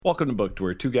Welcome to Booked,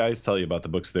 where two guys tell you about the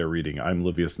books they're reading. I'm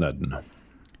Livius Nedden.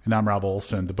 And I'm Rob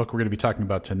Olson. The book we're going to be talking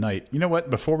about tonight. You know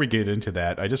what? Before we get into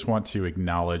that, I just want to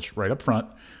acknowledge right up front,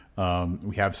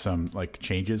 we have some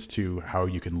changes to how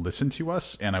you can listen to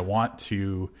us, and I want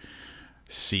to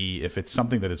see if it's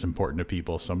something that is important to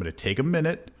people. So I'm going to take a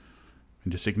minute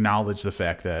and just acknowledge the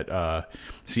fact that, I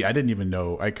didn't even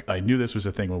know. I knew this was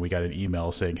a thing when we got an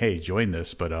email saying, hey, join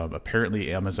this, but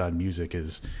apparently Amazon Music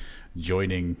is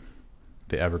joining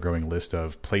the ever-growing list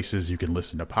of places you can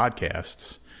listen to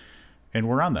podcasts, and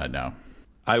we're on that now.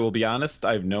 I will be honest,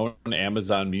 I've known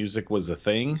Amazon Music was a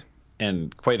thing,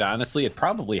 and quite honestly, it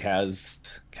probably has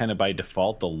kind of by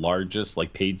default the largest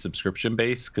paid subscription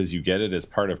base because you get it as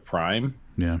part of Prime.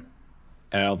 Yeah.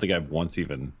 And I don't think I've once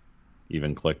even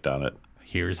clicked on it.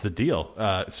 Here's the deal.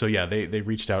 They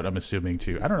reached out, I'm assuming,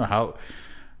 I don't know how,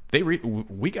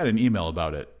 we got an email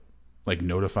about it,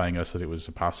 notifying us that it was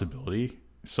a possibility.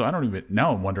 So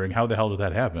now I'm wondering how the hell did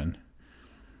that happen?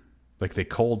 They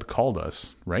cold called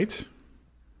us, right?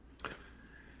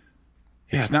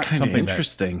 It's not something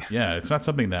interesting. It's not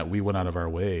something that we went out of our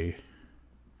way.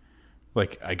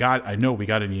 I know we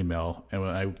got an email, and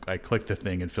when I clicked the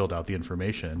thing and filled out the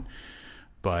information,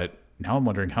 but now I'm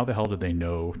wondering how the hell did they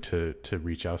know to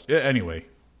reach out? Anyway,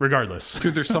 regardless.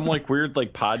 Dude, there's some weird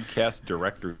podcast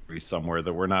directory somewhere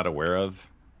that we're not aware of.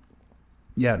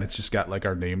 Yeah, and it's just got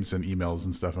our names and emails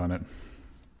and stuff on it.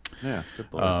 Yeah.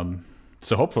 Good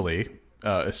so hopefully,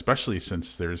 especially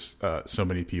since there's so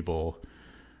many people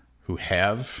who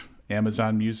have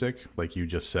Amazon Music, like you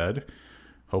just said,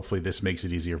 hopefully this makes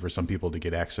it easier for some people to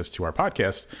get access to our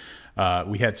podcast.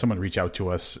 We had someone reach out to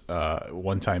us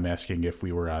one time asking if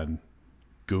we were on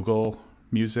Google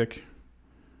Music.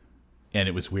 And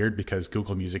it was weird because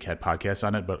Google Music had podcasts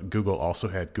on it, but Google also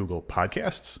had Google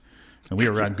Podcasts. And we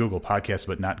were on Google Podcasts,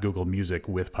 but not Google Music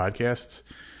with podcasts.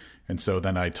 And so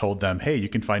then I told them, hey, you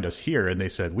can find us here. And they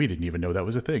said, we didn't even know that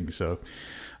was a thing. So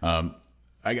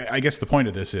I guess the point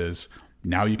of this is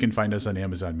now you can find us on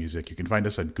Amazon Music. You can find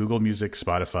us on Google Music,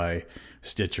 Spotify,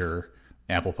 Stitcher,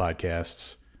 Apple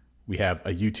Podcasts. We have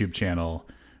a YouTube channel.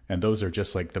 And those are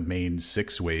just the main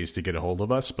 6 ways to get a hold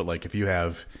of us. But if you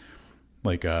have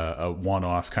a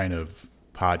one-off kind of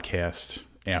podcast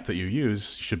app that you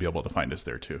use, you should be able to find us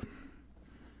there too.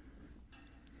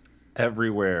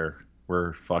 Everywhere.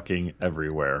 We're fucking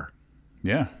everywhere.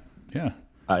 Yeah. You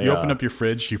open up your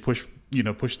fridge, you push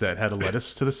that head of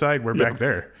lettuce to the side, we're back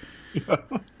there. It's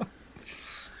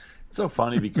so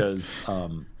funny because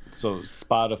so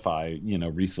Spotify,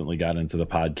 recently got into the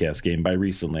podcast game. By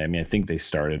recently, I mean I think they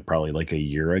started probably a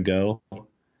year ago.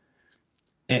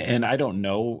 And I don't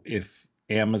know if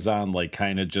Amazon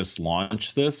kind of just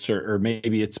launched this or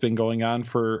maybe it's been going on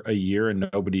for a year and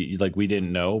nobody we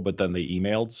didn't know, but then they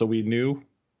emailed so we knew,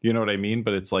 you know what I mean?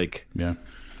 But it's yeah,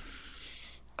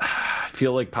 I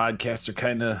feel like podcasts are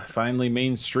kind of finally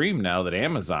mainstream now that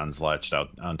Amazon's latched out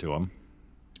onto them.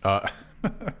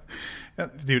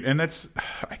 Dude, and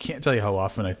I can't tell you how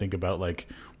often I think about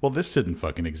this didn't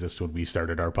fucking exist when we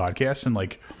started our podcast,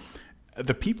 and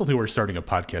the people who are starting a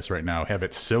podcast right now have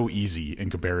it so easy in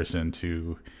comparison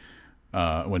to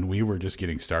when we were just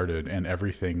getting started and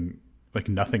everything,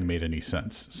 nothing made any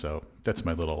sense. So that's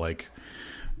my little,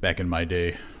 back in my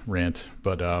day rant.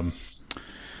 But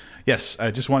yes,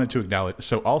 I just wanted to acknowledge.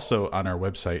 So also on our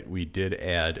website, we did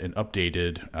add an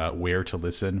updated where to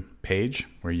listen page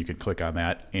where you can click on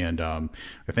that. And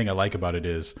the thing I like about it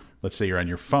is, let's say you're on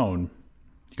your phone,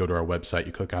 you go to our website,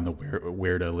 you click on the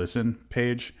where to listen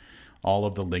page. All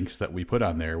of the links that we put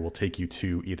on there will take you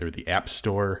to either the App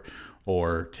Store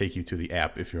or take you to the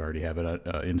app if you already have it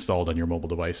installed on your mobile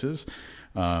devices.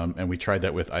 And we tried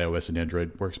that with iOS and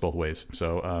Android. Works both ways.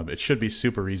 So it should be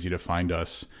super easy to find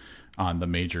us on the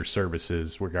major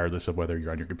services, regardless of whether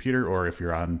you're on your computer or if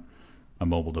you're on a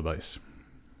mobile device.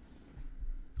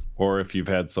 Or if you've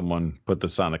had someone put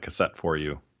this on a cassette for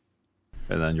you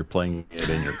and then you're playing it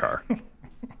in your car.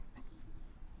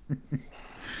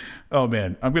 Oh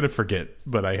man, I'm gonna forget,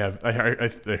 but I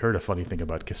heard a funny thing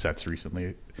about cassettes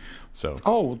recently.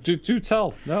 So do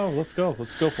tell. No, let's go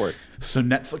for it. So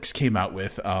Netflix came out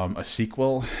with a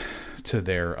sequel to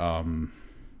their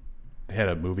they had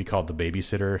a movie called The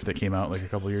Babysitter that came out a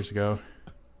couple of years ago.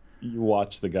 You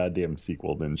watched the goddamn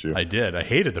sequel, didn't you? I did. I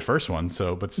hated the first one,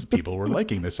 but people were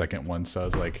liking the second one, so I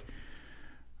was like,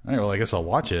 all right, well, I guess I'll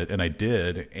watch it, and I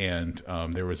did. And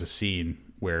there was a scene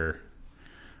where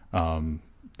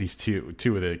these two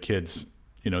of the kids,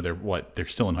 they're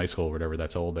still in high school or whatever,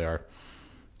 that's how old they are.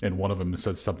 And one of them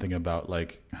said something about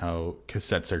how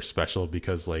cassettes are special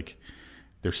because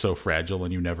they're so fragile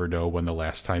and you never know when the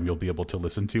last time you'll be able to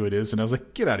listen to it is. And I was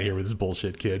like, get out of here with this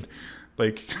bullshit, kid.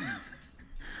 Like,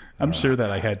 I'm sure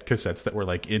that I had cassettes that were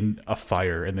like in a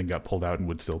fire and then got pulled out and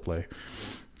would still play.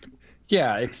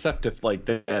 Yeah, except if like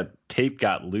that tape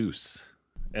got loose.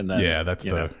 And then,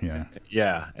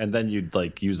 and then you'd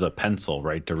like use a pencil,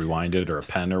 right, to rewind it, or a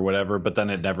pen or whatever, but then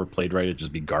it never played right. It'd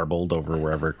just be garbled over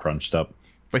wherever it crunched up.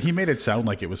 But he made it sound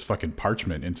like it was fucking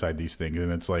parchment inside these things,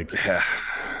 and it's like,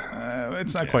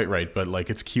 it's not quite right, but like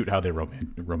it's cute how they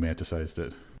romanticized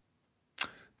it.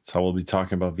 That's how we'll be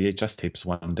talking about VHS tapes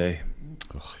one day.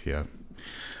 Oh, yeah.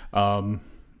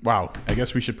 Wow. I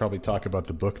guess we should probably talk about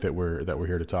the book that we're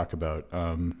here to talk about.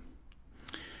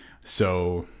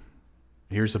 So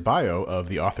here's a bio of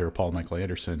the author, Paul Michael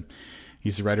Anderson.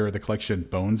 He's the writer of the collection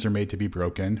Bones Are Made to Be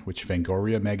Broken, which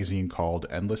Fangoria magazine called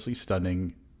endlessly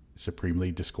stunning,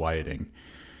 supremely disquieting.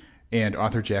 And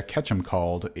author Jack Ketchum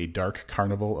called a dark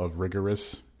carnival of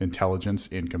rigorous intelligence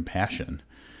and compassion,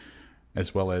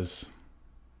 as well as,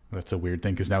 that's a weird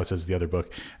thing because now it says the other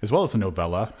book, as well as the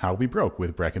novella How We Broke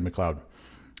with Bracken McLeod.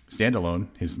 Standalone,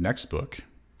 his next book,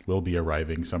 will be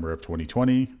arriving summer of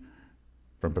 2020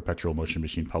 from Perpetual Motion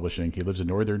Machine Publishing. He lives in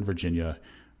Northern Virginia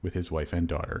with his wife and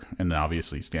daughter. And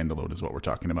obviously, Standalone is what we're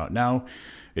talking about now.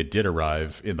 It did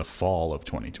arrive in the fall of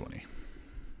 2020.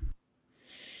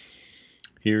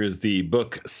 Here is the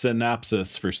book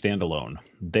synopsis for Standalone.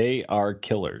 They are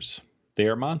killers. They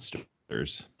are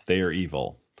monsters. They are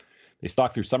evil. They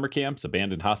stalk through summer camps,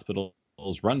 abandoned hospitals,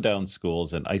 run-down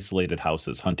schools, and isolated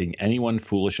houses, hunting anyone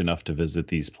foolish enough to visit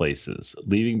these places,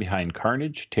 leaving behind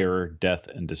carnage, terror, death,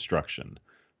 and destruction.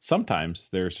 Sometimes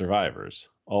there are survivors.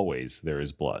 Always there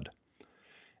is blood.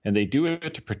 And they do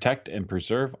it to protect and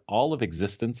preserve all of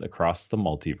existence across the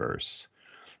multiverse.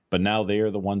 But now they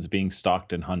are the ones being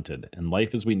stalked and hunted, and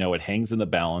life as we know it hangs in the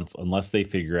balance unless they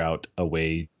figure out a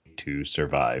way to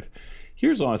survive.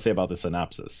 Here's what I want to say about the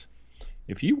synopsis.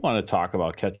 If you want to talk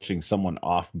about catching someone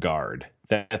off guard,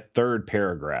 that third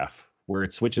paragraph where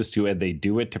it switches to and they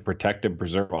do it to protect and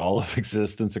preserve all of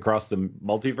existence across the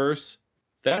multiverse,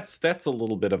 that's a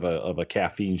little bit of a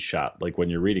caffeine shot. Like when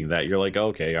you're reading that, you're like,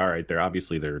 okay, all right,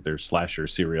 they're slasher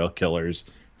serial killers.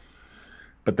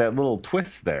 But that little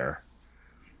twist there,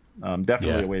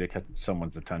 definitely a way to catch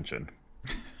someone's attention.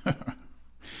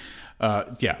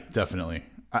 Yeah, definitely.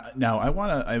 Now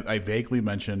I vaguely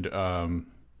mentioned,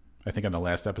 I think on the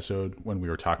last episode when we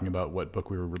were talking about what book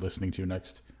we were reading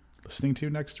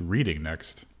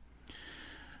next.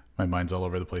 My mind's all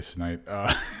over the place tonight.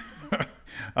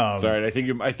 Sorry, I think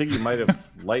you might have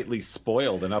lightly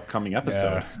spoiled an upcoming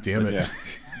episode. Yeah, damn it.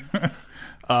 Yeah.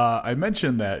 I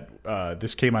mentioned that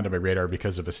this came onto my radar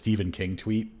because of a Stephen King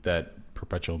tweet that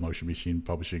Perpetual Motion Machine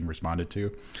Publishing responded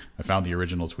to. I found the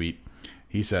original tweet.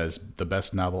 He says, the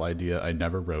best novel idea I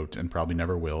never wrote and probably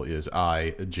never will is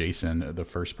Jason, the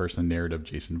first-person narrative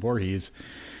Jason Voorhees,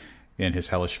 and his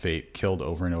hellish fate killed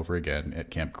over and over again at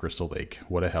Camp Crystal Lake.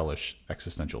 What a hellish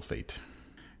existential fate.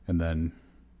 And then,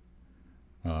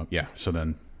 so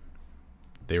then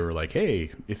they were like,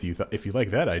 hey, if you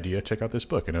like that idea, check out this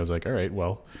book. And I was like, all right,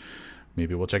 well,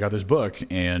 maybe we'll check out this book.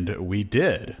 And we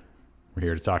did. We're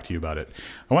here to talk to you about it.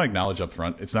 I want to acknowledge up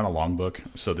front, it's not a long book,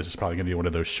 so this is probably going to be one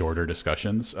of those shorter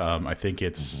discussions. I think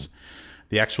it's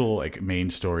the actual main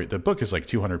story. The book is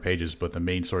 200 pages, but the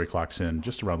main story clocks in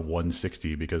just around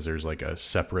 160 because there's a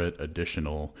separate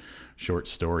additional short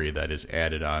story that is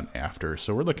added on after.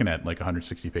 So we're looking at a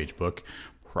 160-page book.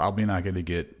 Probably not going to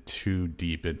get too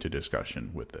deep into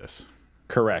discussion with this.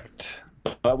 Correct.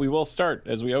 But we will start,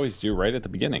 as we always do, right at the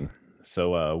beginning.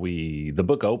 So the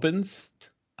book opens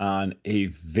on a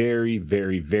very,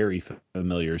 very, very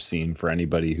familiar scene for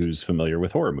anybody who's familiar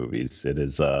with horror movies. It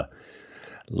is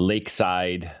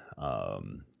lakeside,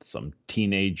 some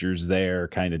teenagers there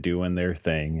kind of doing their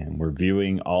thing, and we're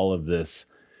viewing all of this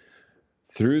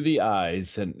through the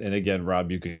eyes. And again,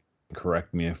 Rob, you can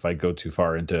correct me if I go too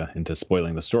far into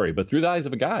spoiling the story, but through the eyes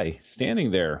of a guy standing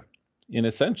there in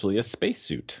essentially a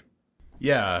spacesuit.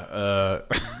 Yeah,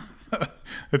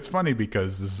 it's funny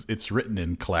because it's written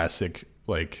in classic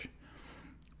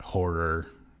horror,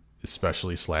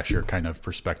 especially slasher kind of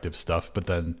perspective stuff, but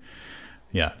then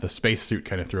the spacesuit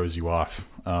kind of throws you off.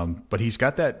 But he's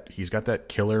got that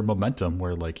killer momentum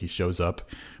where he shows up,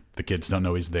 the kids don't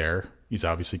know he's there. He's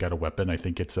obviously got a weapon. I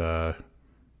think it's a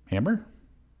hammer.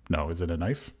 No, is it a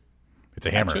knife? It's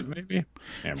a hammer. Hatchet, maybe.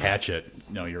 Hammer. Hatchet.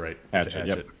 No, you're right. Hatchet. It's a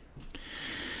hatchet. Yep.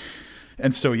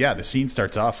 And so the scene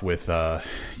starts off with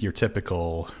your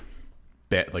typical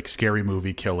scary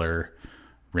movie killer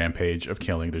rampage of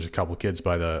killing. There's a couple kids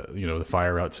by the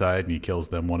fire outside, and he kills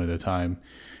them one at a time,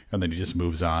 and then he just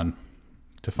moves on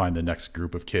to find the next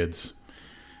group of kids.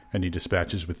 and he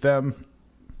dispatches with them,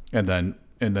 and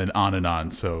then on and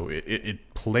on. So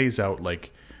it plays out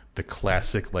like the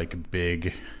classic like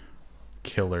big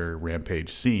killer rampage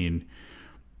scene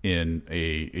in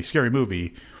a scary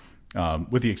movie,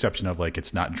 with the exception of like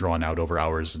it's not drawn out over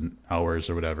hours and hours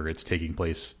or whatever. It's taking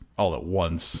place all at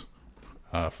once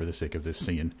for the sake of this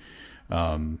scene.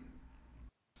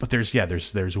 But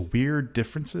there's weird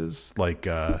differences. Like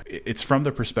it's from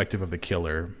the perspective of the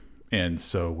killer, and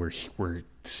so we're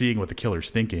seeing what the killer's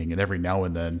thinking, and every now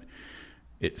and then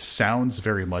it sounds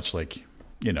very much like,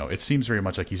 it seems very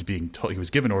much like he's being told, he was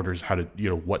given orders how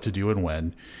to, what to do and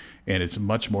when, and it's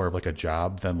much more of like a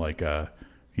job than like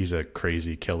he's a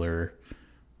crazy killer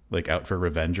like out for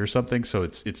revenge or something. So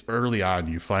it's early on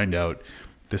you find out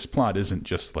this plot isn't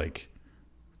just like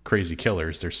crazy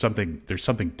killers. There's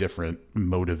something different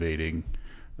motivating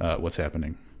what's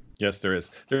happening. Yes, there is.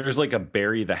 There's like a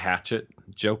bury the hatchet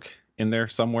joke in there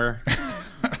somewhere.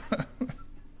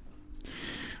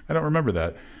 I don't remember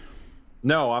that.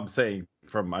 No, I'm saying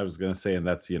I was going to say, and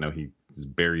that's, he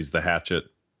buries the hatchet,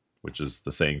 which is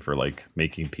the saying for like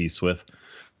making peace with.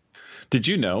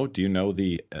 Do you know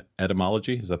the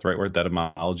etymology? Is that the right word? The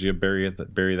etymology of bury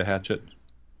the hatchet?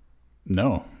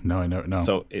 No, I know. No.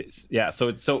 So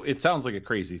it sounds like a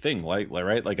crazy thing, like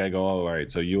right? Like I go, oh, all right.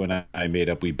 So you and I made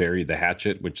up, we buried the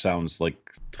hatchet, which sounds like,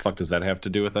 the fuck does that have to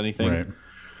do with anything? Right.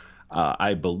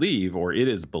 I believe, or it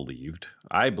is believed,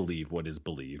 what is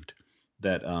believed,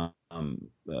 that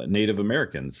Native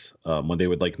Americans, when they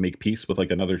would like make peace with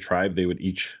like another tribe, they would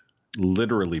each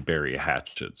literally bury a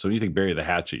hatchet. So when you think bury the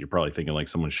hatchet, you're probably thinking like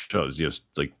someone shows just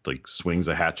like swings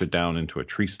a hatchet down into a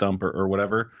tree stump or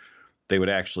whatever. They would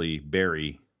actually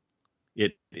bury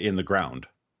it in the ground.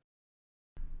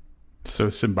 So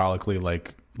symbolically,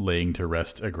 like laying to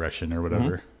rest aggression or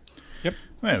whatever. Mm-hmm. Yep.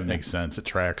 That makes sense. It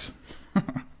tracks.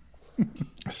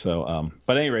 So,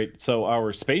 but at any rate, so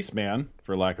our spaceman,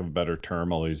 for lack of a better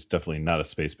term, although he's definitely not a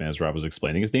spaceman, as Rob was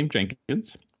explaining, is named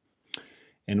Jenkins.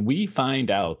 And we find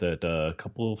out that a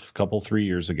couple 3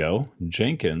 years ago,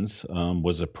 Jenkins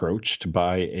was approached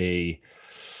by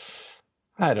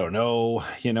I don't know,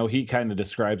 he kind of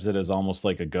describes it as almost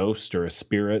like a ghost or a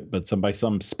spirit, but by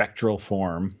some spectral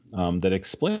form that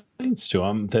explains to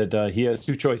him that he has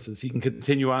two choices. He can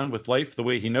continue on with life the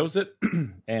way he knows it,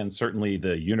 and certainly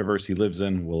the universe he lives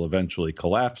in will eventually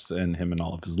collapse and him and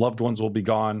all of his loved ones will be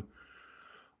gone.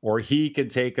 Or he could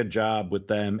take a job with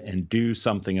them and do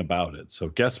something about it. So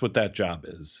guess what that job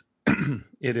is?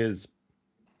 It is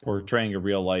portraying a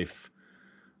real life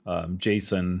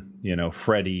Jason,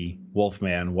 Freddy,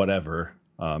 Wolfman, whatever,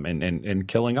 and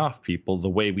killing off people the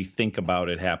way we think about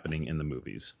it happening in the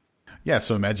movies. Yeah,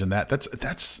 so imagine that.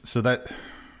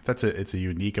 It's a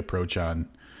unique approach on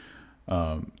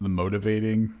the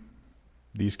motivating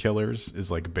these killers is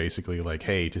like basically like,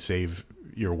 hey, to save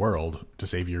your world, to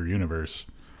save your universe,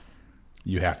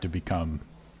 you have to become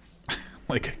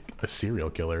like a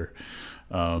serial killer.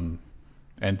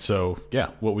 And so, yeah,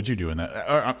 what would you do in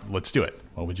that? Let's do it.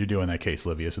 What would you do in that case,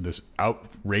 Livius? In this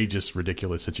outrageous,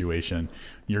 ridiculous situation,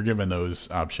 you're given those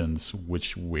options.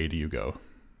 Which way do you go?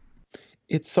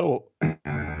 It's so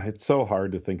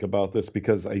hard to think about this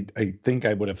because I think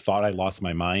I would have thought I lost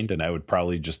my mind and I would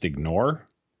probably just ignore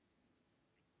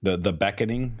the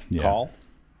beckoning call,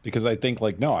 because I think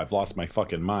like, no, I've lost my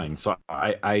fucking mind. So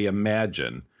I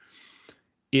imagine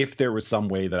if there was some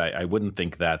way that I wouldn't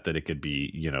think that it could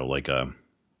be, like a,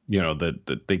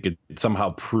 that they could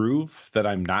somehow prove that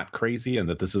I'm not crazy and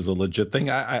that this is a legit thing,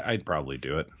 I'd probably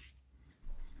do it.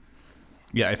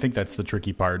 Yeah, I think that's the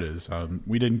tricky part is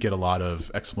we didn't get a lot of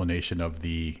explanation of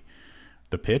the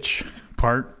pitch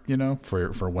part,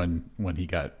 for when he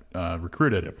got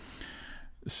recruited. Yep.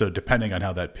 So depending on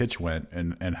how that pitch went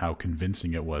and how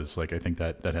convincing it was, like I think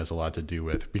that has a lot to do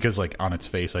with, because like on its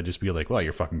face I'd just be like, well,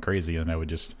 you're fucking crazy, and I would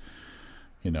just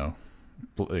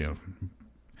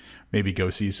maybe go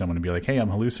see someone and be like, hey, I'm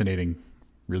hallucinating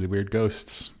really weird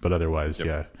ghosts, but otherwise,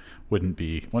 wouldn't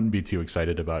be too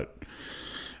excited about.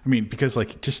 I mean, because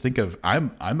like just think of I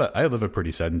live a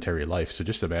pretty sedentary life, so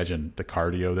just imagine the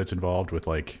cardio that's involved with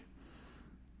like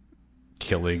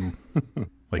killing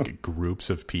like groups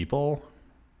of people.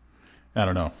 I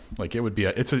don't know. Like it would be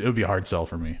a hard sell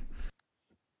for me.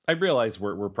 I realize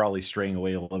we're probably straying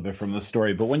away a little bit from the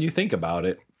story, but when you think about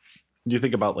it, you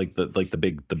think about like the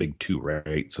big two,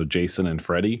 right? So Jason and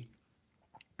Freddy,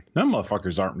 them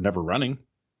motherfuckers aren't never running.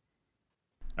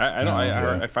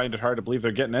 I find it hard to believe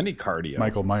they're getting any cardio.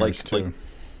 Michael Myers too.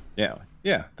 Yeah,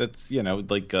 that's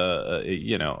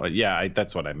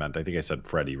that's what I meant. I think I said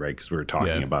Freddy, right? Because we were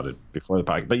talking about it before the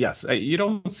podcast. But yes, you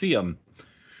don't see them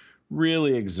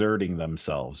really exerting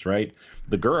themselves, right?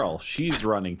 The girl, she's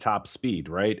running top speed,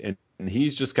 right? And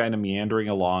he's just kind of meandering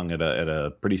along at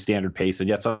a pretty standard pace, and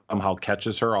yet somehow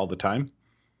catches her all the time.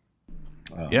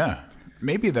 Yeah,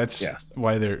 maybe that's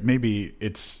why maybe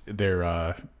it's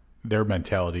their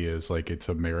mentality is like it's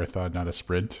a marathon, not a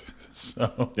sprint.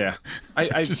 So yeah,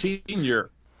 I've seen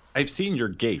your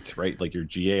gait, right? Like your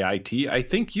GAIT. I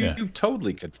think you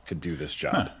totally could do this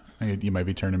job. Huh. You might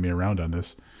be turning me around on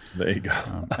this. There you go.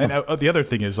 And the other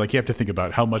thing is, like, you have to think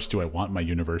about how much do I want my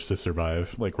universe to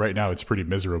survive? Like, right now it's pretty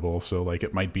miserable, so, like,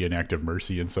 it might be an act of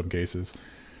mercy in some cases.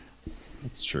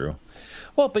 That's true.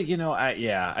 Well, but,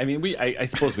 I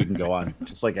suppose we can go on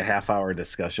just like a half-hour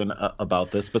discussion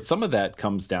about this, but some of that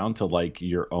comes down to, like,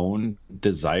 your own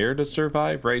desire to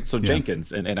survive, right? So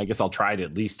Jenkins, and I guess I'll try to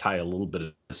at least tie a little bit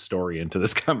of story into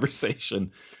this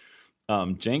conversation.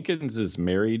 Jenkins is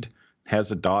married,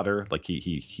 has a daughter. Like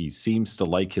he seems to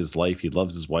like his life. He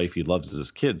loves his wife. He loves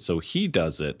his kids. So he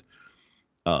does it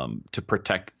to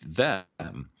protect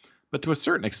them. But to a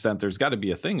certain extent, there's got to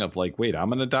be a thing of like, wait, I'm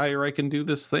going to die or I can do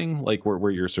this thing. Like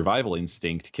where your survival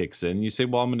instinct kicks in. You say,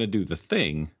 well, I'm going to do the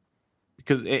thing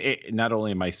because not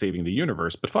only am I saving the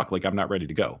universe, but fuck, like I'm not ready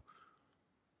to go.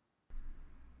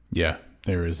 Yeah,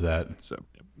 there is that. So.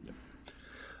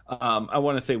 I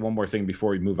want to say one more thing before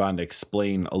we move on to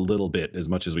explain a little bit as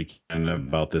much as we can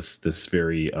about this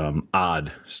very odd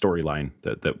storyline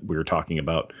that we were talking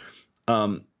about.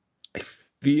 I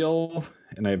feel,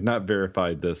 and I have not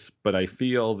verified this, but I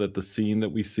feel that the scene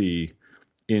that we see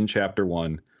in chapter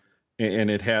 1, and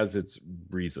it has its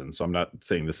reasons. So I'm not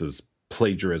saying this is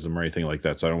plagiarism or anything like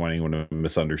that, so I don't want anyone to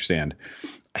misunderstand.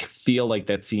 I feel like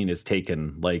that scene is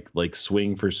taken like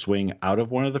swing for swing out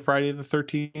of one of the Friday the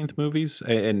 13th movies,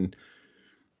 and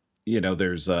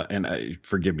there's and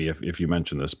forgive me if you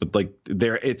mentioned this, but like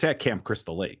it's at Camp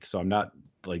Crystal Lake, so I'm not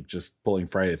like just pulling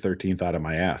Friday the 13th out of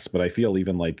my ass, but I feel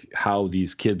even like how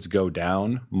these kids go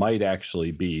down might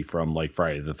actually be from like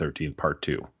Friday the 13th Part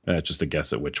 2, and that's just a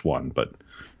guess at which one. But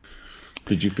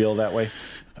did you feel that way?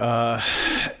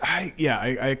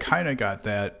 I kind of got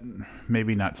that,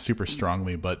 maybe not super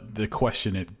strongly, but the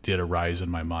question, it did arise in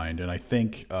my mind. And I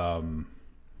think, I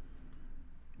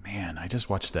just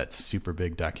watched that super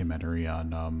big documentary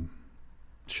on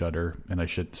Shudder, and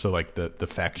the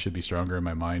facts should be stronger in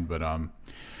my mind, but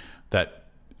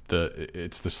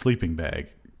it's the sleeping bag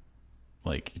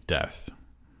like death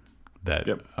that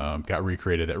got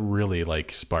recreated that really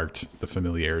like sparked the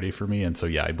familiarity for me. And so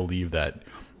I believe that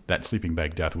sleeping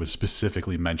bag death was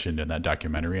specifically mentioned in that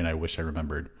documentary, and I wish I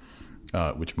remembered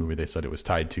which movie they said it was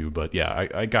tied to. But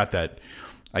I got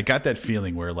that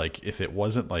feeling where like if it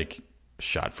wasn't like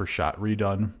shot for shot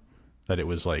redone, that it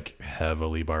was like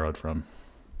heavily borrowed from.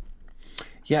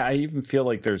 Yeah, I even feel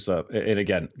like there's and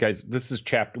again, guys, this is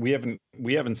we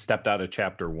haven't stepped out of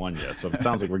chapter 1 yet, so if it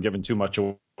sounds like we're giving too much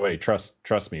away,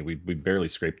 trust me, we barely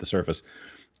scraped the surface.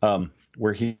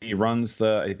 Where he runs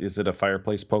is it a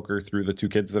fireplace poker through the two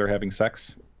kids that are having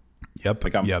sex? Yep.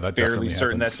 Like I'm that fairly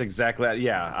certain happens. that's exactly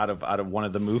out of one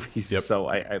of the movies. Yep.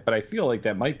 So but I feel like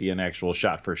that might be an actual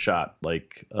shot for shot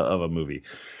like of a movie.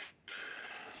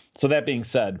 So that being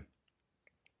said,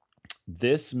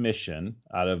 this mission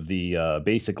out of the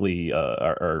basically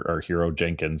our hero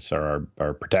Jenkins, or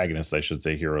our protagonist, I should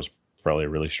say, hero is probably a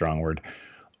really strong word.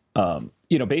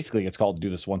 Basically it's called to do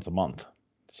this once a month.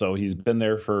 So he's been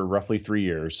there for roughly 3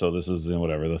 years. So this is the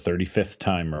 35th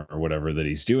time or whatever that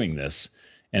he's doing this.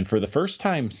 And for the first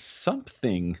time,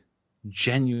 something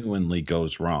genuinely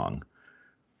goes wrong.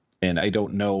 And I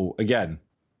don't know, again,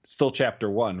 still chapter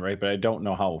 1, right? But I don't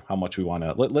know how much we want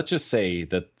to, let's just say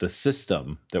that the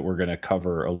system that we're going to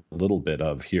cover a little bit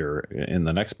of here in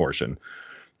the next portion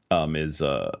has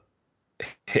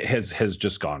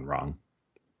just gone wrong.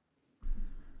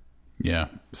 Yeah.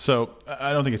 So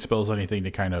I don't think it spells anything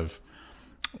to kind of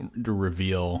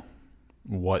reveal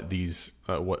what these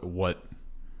what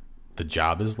the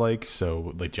job is like.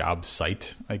 So the job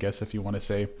site, I guess, if you want to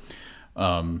say.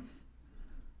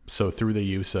 So through the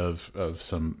use of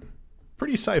some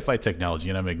pretty sci-fi technology,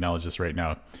 and I'm going to acknowledge this right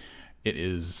now, it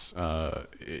is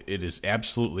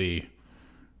absolutely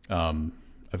a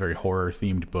very horror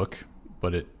themed book,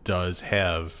 but it does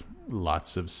have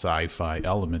lots of sci-fi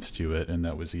elements to it, and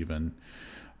that was even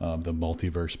the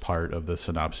multiverse part of the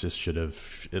synopsis should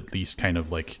have at least kind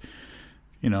of like,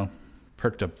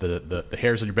 perked up the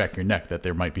hairs on your back of your neck that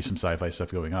there might be some sci-fi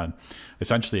stuff going on.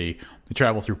 Essentially, they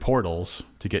travel through portals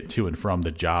to get to and from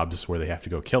the jobs where they have to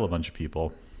go kill a bunch of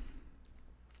people.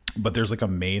 But there's like a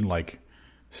main like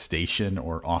station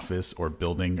or office or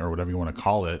building or whatever you want to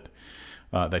call it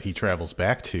that he travels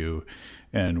back to,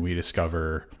 and we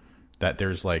discover that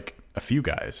there's like a few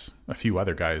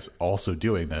other guys also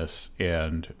doing this.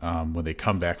 And when they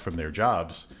come back from their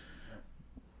jobs,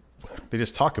 they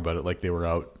just talk about it like they were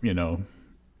out,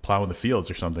 plowing the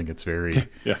fields or something. It's very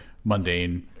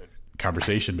mundane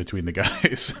conversation between the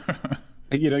guys.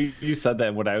 You said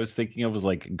that. What I was thinking of was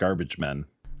like garbage men.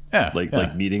 Yeah,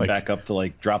 like meeting back up to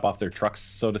like drop off their trucks,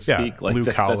 so to speak. Yeah, blue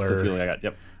collar. That's the feeling I got.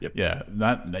 Yep. Yeah,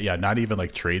 not even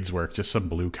like trades work, just some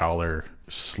blue collar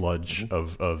sludge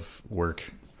of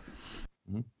work.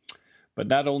 But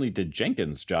not only did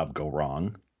Jenkins' job go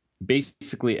wrong,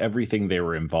 basically everything they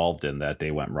were involved in that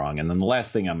day went wrong. And then the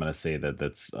last thing I'm going to say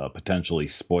that's potentially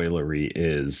spoilery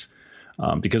is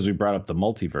because we brought up the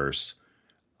multiverse.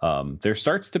 There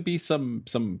starts to be some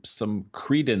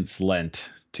credence lent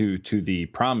to the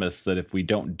promise that if we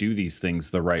don't do these things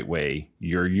the right way,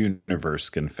 your universe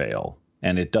can fail,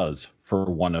 and it does for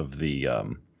one of the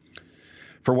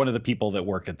people that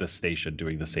work at this station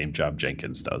doing the same job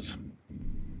Jenkins does.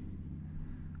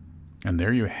 And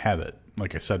there you have it.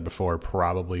 Like I said before,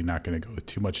 probably not going to go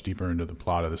too much deeper into the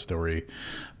plot of the story,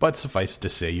 but suffice to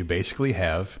say, you basically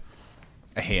have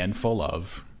a handful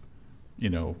of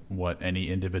what any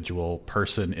individual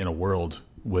person in a world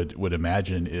would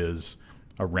imagine is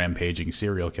a rampaging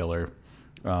serial killer.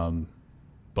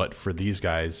 But for these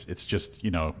guys, it's just,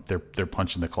 they're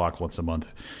punching the clock once a month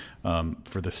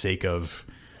for the sake of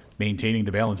maintaining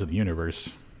the balance of the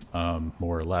universe,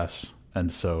 more or less.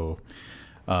 And so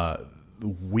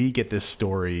we get this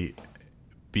story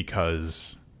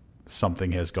because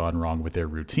something has gone wrong with their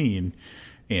routine,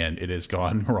 and it has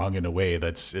gone wrong in a way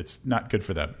it's not good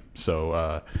for them.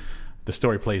 So the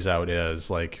story plays out as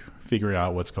like figuring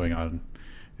out what's going on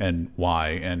and why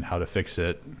and how to fix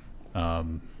it,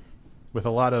 with a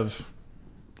lot of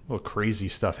crazy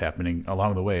stuff happening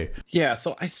along the way. Yeah,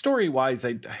 so story-wise,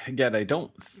 I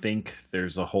don't think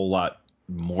there's a whole lot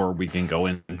more we can go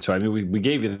into. I mean, we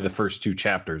gave you the first two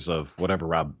chapters of whatever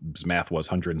Rob's math was,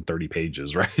 130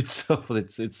 pages, right? So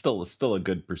it's still a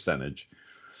good percentage.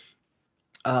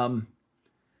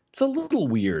 It's a little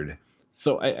weird.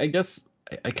 So I guess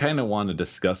I kind of want to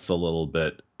discuss a little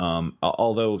bit.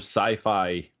 Although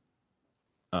sci-fi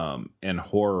and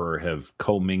horror have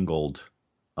commingled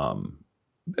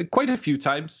quite a few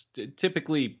times,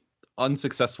 typically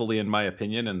unsuccessfully, in my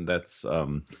opinion, and that's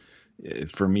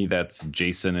for me, that's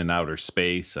Jason in Outer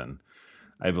Space, and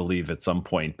I believe at some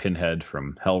point Pinhead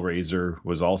from Hellraiser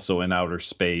was also in outer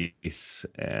space,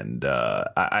 and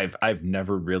I've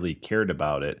never really cared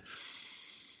about it.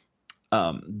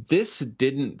 This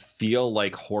didn't feel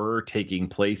like horror taking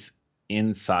place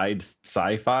inside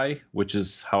sci-fi, which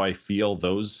is how I feel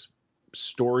those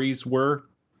stories were.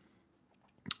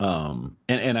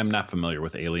 And I'm not familiar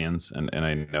with Aliens, and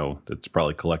I know that's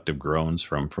probably collective groans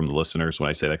from the listeners when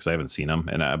I say that, because I haven't seen them,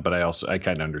 but I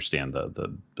kind of understand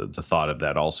the thought of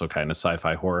that, also kind of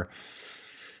sci-fi horror.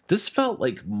 This felt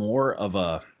like more of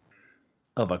a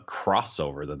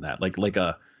crossover than that, like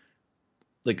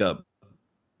a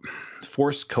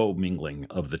forced co-mingling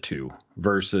of the two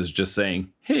versus just saying,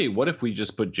 hey, what if we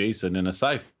just put Jason in a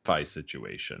sci-fi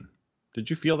situation? Did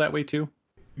you feel that way too?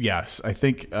 Yes, I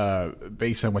think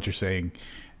based on what you're saying,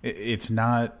 it's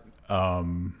not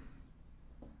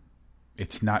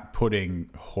putting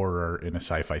horror in a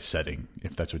sci-fi setting,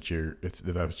 if that's what you're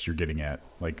getting at,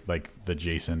 like the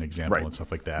Jason example, right, and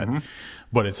stuff like that. Mm-hmm.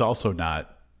 But it's also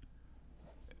not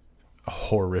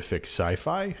horrific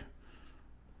sci-fi,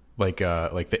 like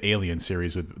the Alien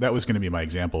series that was going to be my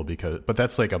example, but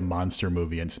that's like a monster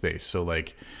movie in space, so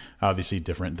like obviously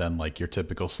different than like your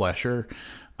typical slasher.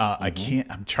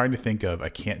 Mm-hmm. I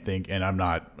can't think, and I'm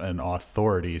not an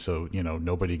authority, so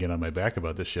nobody get on my back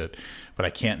about this shit, but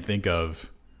I can't think of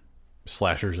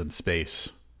slashers in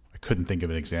space. I couldn't think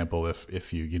of an example if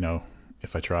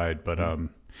I tried, but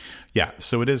yeah,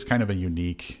 so it is kind of a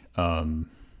unique, because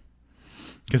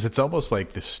it's almost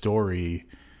like the story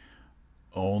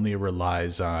only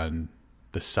relies on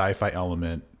the sci-fi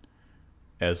element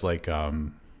as like a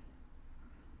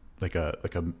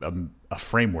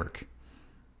framework,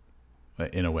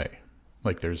 in a way.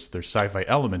 Like there's sci-fi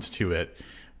elements to it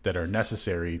that are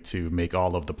necessary to make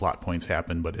all of the plot points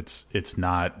happen, but it's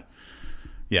not.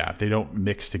 Yeah, they don't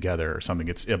mix together or something.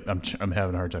 I'm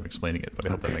having a hard time explaining it, but I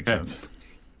hope that makes sense.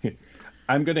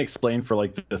 I'm going to explain for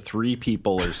like the three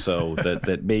people or so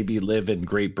that maybe live in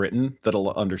Great Britain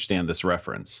that'll understand this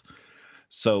reference.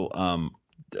 So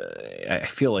I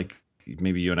feel like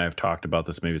maybe you and I have talked about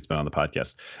this. Maybe it's been on the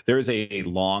podcast. There is a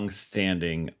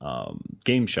long-standing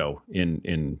game show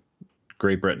in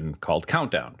Great Britain called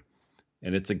Countdown,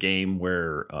 and it's a game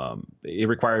where it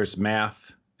requires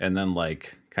math and then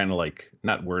like kind of like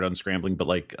not word unscrambling, but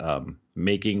like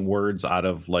making words out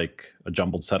of like a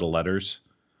jumbled set of letters.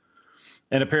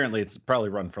 And apparently it's probably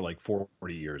run for like 40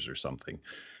 years or something.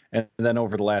 And then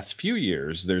over the last few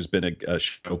years, there's been a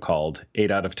show called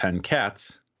 8 out of 10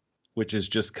 Cats, which is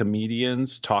just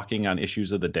comedians talking on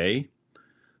issues of the day.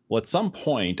 Well, at some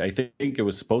point, I think it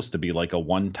was supposed to be like a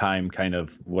one-time kind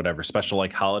of whatever special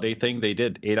like holiday thing. They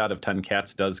did 8 out of 10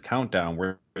 Cats Does Countdown,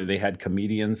 where they had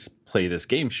comedians play this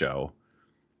game show.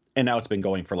 And now it's been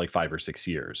going for like 5 or 6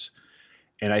 years.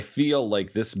 And I feel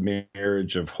like this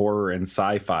marriage of horror and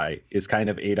sci-fi is kind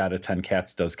of 8 out of 10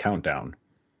 Cats Does Countdown.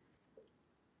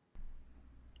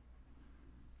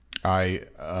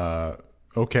 Okay.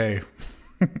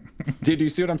 Did you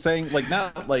see what I'm saying? Like,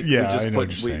 not like yeah, we just I know put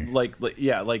what you're saying. like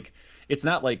it's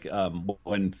not like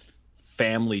when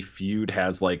Family Feud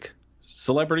has like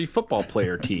celebrity football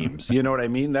player teams. You know what I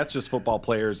mean? That's just football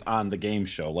players on the game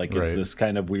show. Like it's this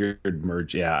kind of weird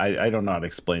merge. Yeah, I don't know how to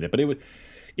explain it, but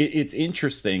it's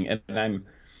interesting, and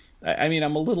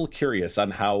I'm a little curious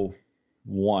on how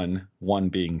one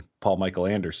being Paul Michael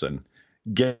Anderson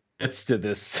gets to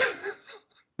this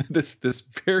this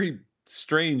very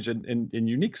strange and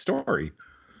unique story.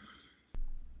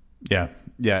 Yeah,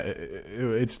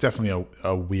 it's definitely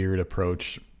a weird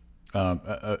approach.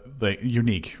 Like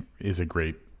unique is a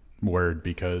great word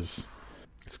because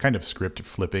it's kind of script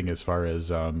flipping as far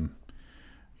as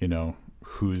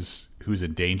who's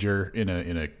in danger in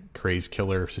a crazed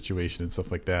killer situation and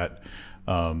stuff like that.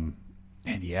 And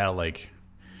yeah, like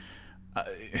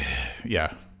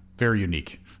very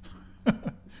unique.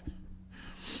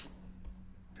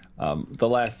 The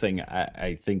last thing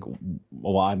I think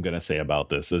I'm going to say about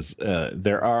this is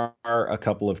there are a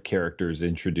couple of characters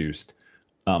introduced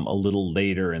a little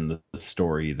later in the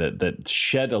story that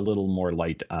shed a little more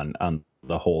light on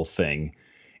the whole thing.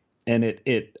 And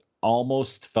it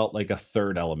almost felt like a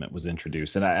third element was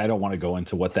introduced. And I don't want to go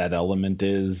into what that element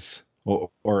is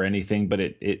or anything, but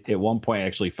it at one point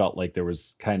actually felt like there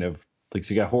was kind of like,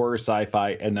 so you got horror,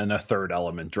 sci-fi, and then a third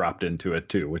element dropped into it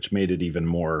too, which made it even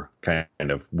more kind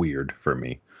of weird for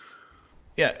me.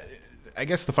 Yeah, I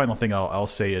guess the final thing I'll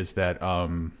say is that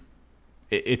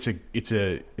it's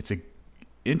a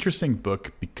interesting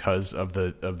book because of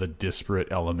the disparate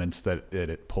elements that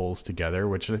it pulls together,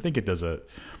 which I think it does a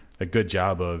good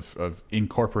job of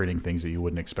incorporating things that you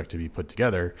wouldn't expect to be put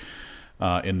together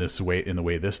in the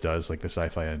way this does, like the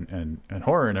sci-fi and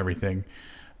horror and everything.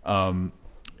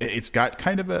 It's got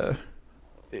kind of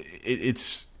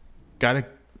it's got a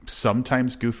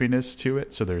sometimes goofiness to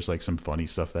it. So there's like some funny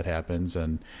stuff that happens.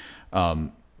 And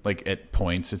like at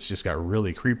points, it's just got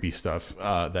really creepy stuff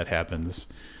that happens.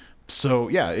 So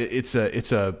yeah, it's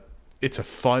a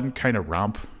fun kind of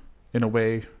romp in a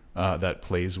way that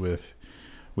plays with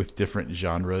different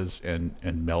genres and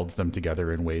melds them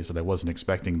together in ways that I wasn't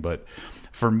expecting. But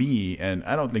for me, and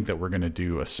I don't think that we're going to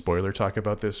do a spoiler talk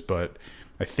about this, but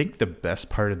I think the best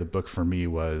part of the book for me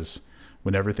was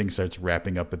when everything starts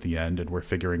wrapping up at the end and we're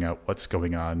figuring out what's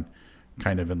going on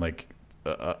kind of in like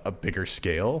a bigger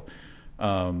scale.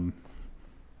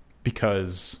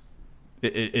 Because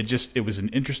it was an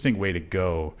interesting way to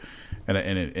go. And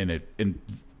it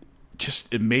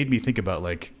made me think about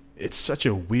like, it's such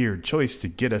a weird choice to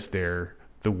get us there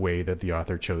the way that the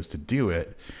author chose to do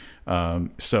it.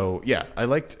 So yeah, I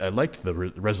liked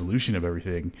the resolution of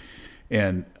everything.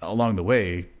 And along the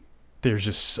way, there's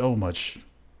just so much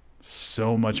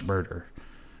murder.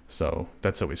 So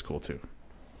that's always cool too.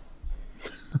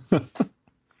 I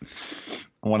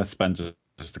want to spend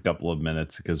just a couple of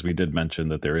minutes because we did mention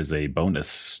that there is a bonus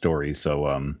story. So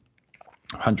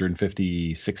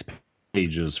 156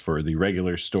 pages for the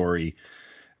regular story.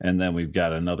 And then we've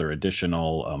got another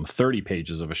additional 30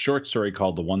 pages of a short story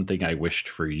called The One Thing I Wished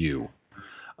for You.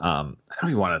 I don't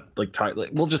even want to talk.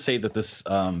 We'll just say that this,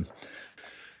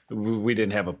 we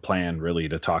didn't have a plan really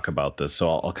to talk about this. So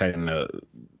I'll kind of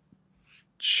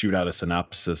shoot out a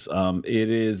synopsis. It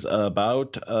is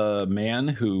about a man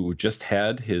who just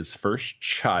had his first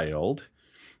child,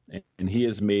 and he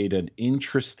has made an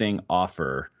interesting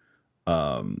offer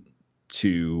to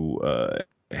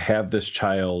have this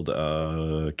child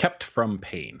kept from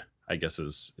pain, I guess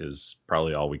is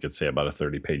probably all we could say about a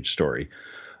 30-page story.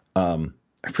 I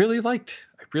really liked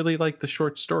the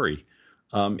short story.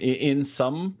 In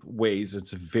some ways,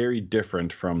 it's very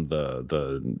different from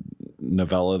the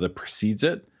novella that precedes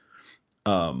it.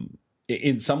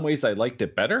 In some ways, I liked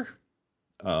it better,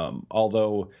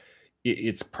 although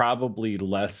it's probably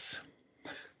less.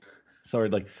 Sorry,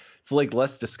 it's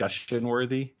less discussion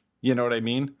worthy. You know what I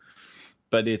mean?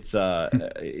 but it's a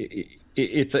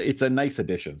nice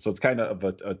addition. So it's kind of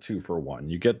a 2-for-1.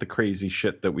 You get the crazy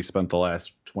shit that we spent the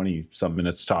last 20 some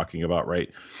minutes talking about, right?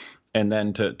 And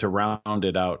then to round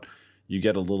it out, you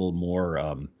get a little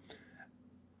more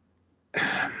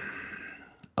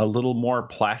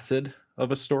placid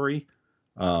of a story.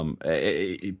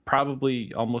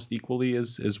 Probably almost equally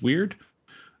as weird,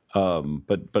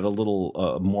 but a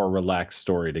little more relaxed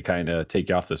story to kind of take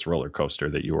you off this roller coaster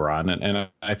that you were on. And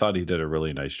I thought he did a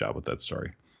really nice job with that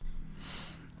story.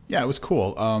 Yeah, it was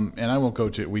cool. And I won't go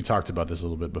to, we talked about this a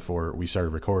little bit before we started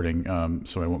recording,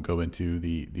 so I won't go into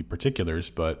the particulars,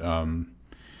 but, and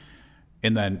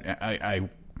then I'm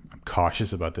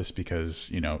cautious about this because,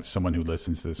 you know, someone who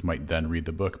listens to this might then read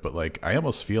the book, but like, I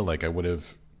almost feel like I would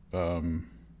have,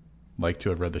 liked to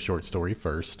have read the short story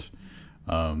first.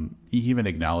 He even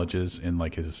acknowledges in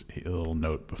like his little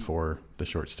note before the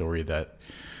short story that,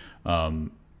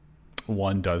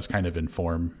 one does kind of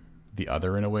inform the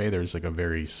other in a way. There's like a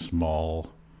very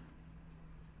small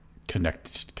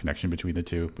connection between the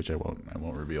two, which I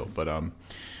won't reveal. But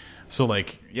so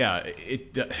like yeah,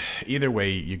 either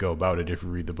way you go about it, if you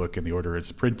read the book in the order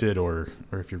it's printed, or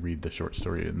if you read the short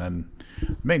story and then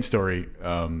the main story,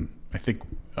 I think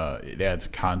it adds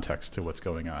context to what's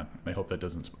going on. And I hope that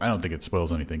doesn't. I don't think it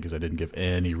spoils anything because I didn't give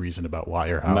any reason about why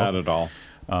or how. Not at all.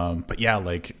 But yeah,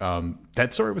 like that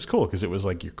story was cool because it was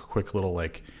like your quick little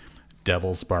like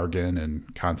devil's bargain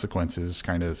and consequences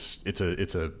kind of. It's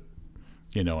a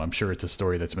you know, I'm sure it's a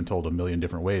story that's been told a million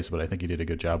different ways, but I think he did a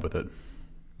good job with it.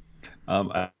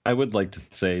 I would like to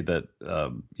say that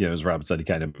you know, as Rob said, he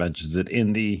kind of mentions it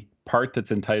in the part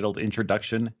that's entitled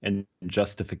Introduction and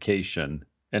Justification.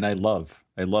 And I love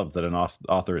that an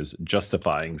author is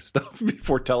justifying stuff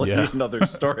before telling me another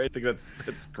story. I think that's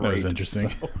great. That was interesting.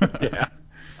 So, yeah.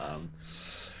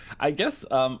 I guess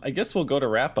we'll go to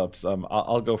wrap ups.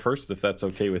 I'll go first if that's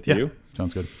okay with you.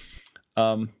 Sounds good.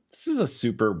 This is a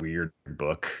super weird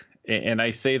book, and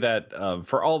I say that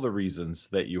for all the reasons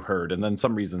that you heard, and then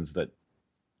some reasons that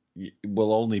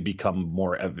will only become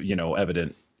more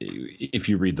evident if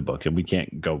you read the book, and we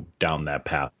can't go down that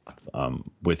path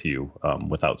with you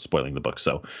without spoiling the book.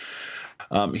 So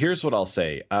here's what I'll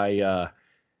say.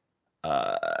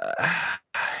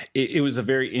 It was a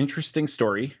very interesting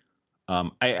story.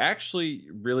 I actually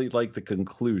really like the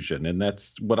conclusion, and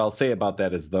that's what I'll say about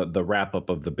that is the wrap up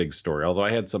of the big story. Although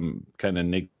I had some kind of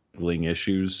niggling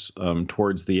issues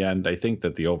towards the end, I think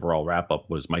that the overall wrap up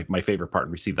was my favorite part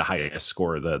and received the highest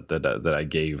score that I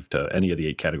gave to any of the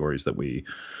 8 categories that we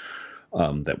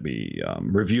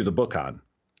review the book on.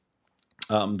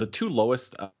 The 2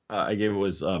 lowest I gave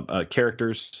was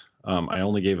characters. I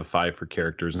only gave a 5 for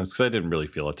characters, and it's because I didn't really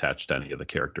feel attached to any of the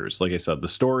characters. Like I said, the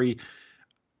story.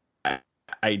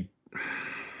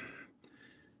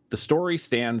 The story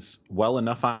stands well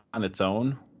enough on its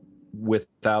own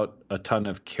without a ton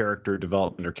of character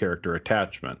development or character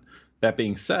attachment. That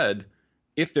being said,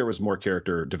 if there was more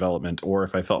character development or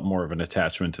if I felt more of an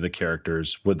attachment to the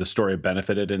characters, would the story have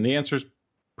benefited? And the answer is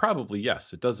probably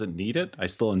yes. It doesn't need it. I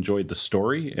still enjoyed the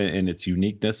story and its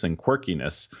uniqueness and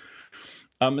quirkiness.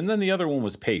 And then the other one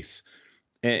was pace.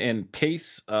 And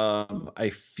pace,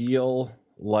 I feel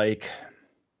like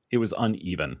it was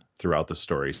uneven throughout the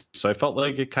story. So I felt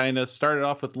like it kind of started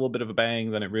off with a little bit of a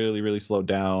bang, then it really, really slowed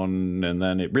down, and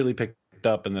then it really picked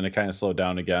up, and then it kind of slowed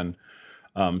down again.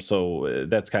 So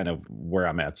that's kind of where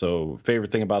I'm at. So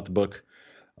favorite thing about the book,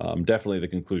 definitely the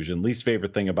conclusion. Least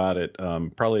favorite thing about it,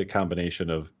 probably a combination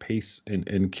of pace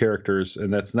and characters.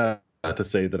 And that's not to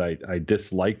say that I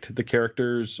disliked the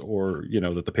characters or, you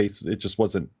know, that the pace, it just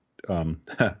wasn't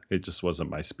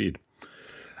my speed.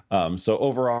 So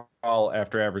overall,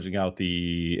 after averaging out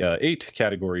the 8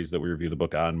 categories that we review the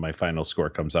book on, my final score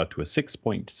comes out to a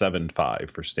 6.75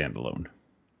 for standalone.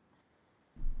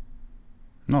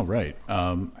 All right.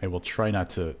 I will try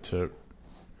not to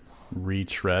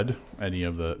retread any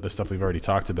of the stuff we've already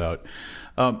talked about.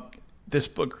 This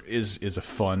book is a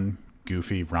fun,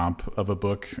 goofy romp of a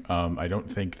book. I don't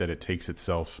think that it takes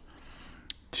itself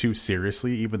too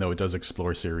seriously, even though it does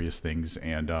explore serious things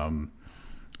and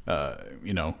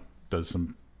you know, does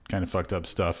some kind of fucked up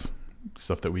stuff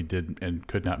that we did and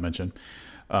could not mention.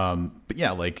 But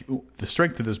yeah, like the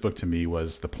strength of this book to me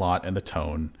was the plot and the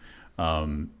tone.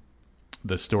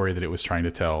 The story that it was trying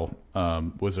to tell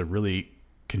was a really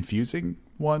confusing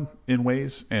one in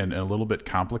ways and a little bit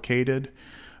complicated,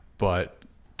 but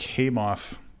came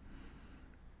off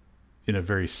in a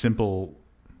very simple,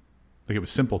 like it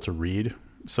was simple to read.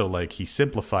 So like he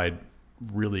simplified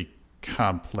really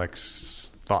complex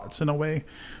thoughts in a way,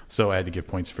 so I had to give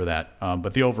points for that.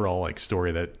 But the overall like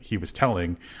story that he was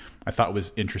telling I thought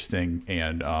was interesting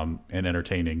and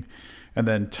entertaining. And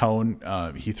then tone,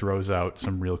 he throws out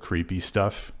some real creepy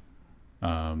stuff.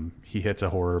 He hits a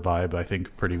horror vibe, I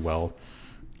think, pretty well,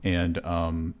 and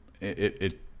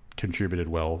it contributed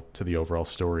well to the overall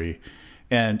story.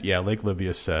 And yeah, like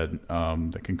Livia said,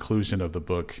 the conclusion of the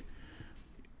book,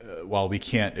 while we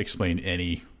can't explain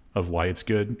any of why it's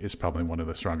good, is probably one of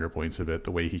the stronger points of it.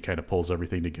 The way he kind of pulls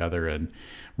everything together and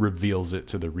reveals it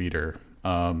to the reader.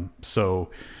 So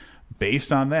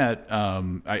based on that,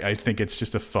 I think it's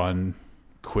just a fun,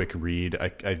 quick read.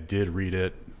 I did read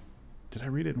it. Did I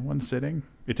read it in one sitting?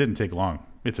 It didn't take long.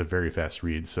 It's a very fast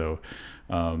read. So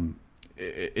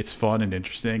it's fun and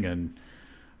interesting and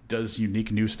does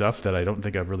unique new stuff that I don't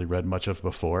think I've really read much of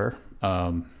before.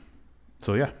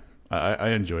 So yeah, I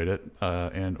enjoyed it.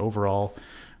 And overall,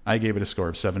 I gave it a score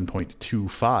of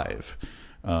 7.25,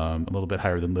 a little bit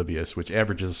higher than Livius, which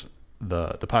averages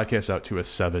the podcast out to a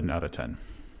 7 out of 10.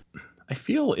 I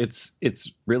feel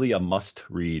it's really a must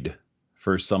read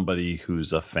for somebody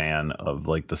who's a fan of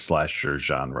like the slasher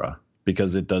genre,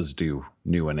 because it does do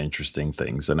new and interesting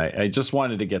things. And I just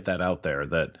wanted to get that out there,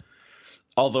 that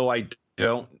although I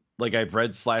don't like, I've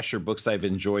read slasher books I've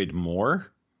enjoyed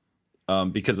more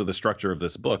because of the structure of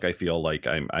this book. I feel like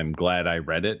I'm glad I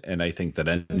read it. And I think that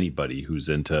anybody who's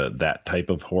into that type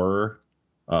of horror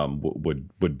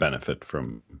would benefit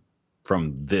from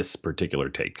this particular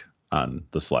take on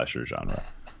the slasher genre.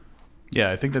 Yeah,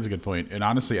 I think that's a good point. And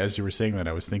honestly, as you were saying that,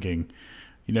 I was thinking,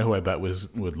 you know who I bet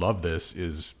would love this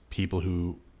is people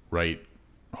who write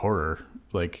horror.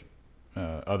 Like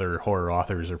other horror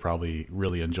authors are probably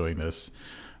really enjoying this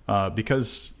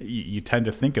because you tend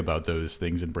to think about those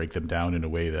things and break them down in a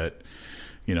way that,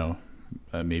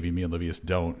 maybe me and Livius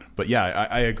don't. But yeah,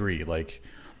 I agree. Like,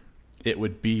 it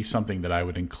would be something that I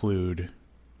would include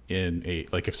in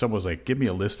if someone was like, give me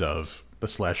a list of the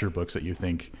slasher books that you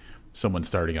think someone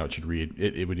starting out should read,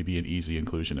 it would be an easy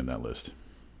inclusion in that list.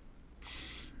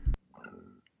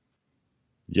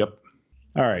 Yep.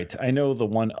 All right. I know the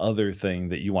one other thing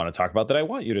that you want to talk about that I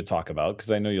want you to talk about,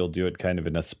 because I know you'll do it kind of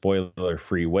in a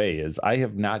spoiler-free way, is I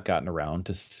have not gotten around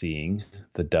to seeing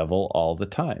The Devil All the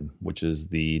Time, which is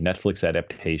the Netflix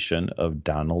adaptation of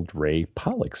Donald Ray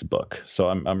Pollock's book. So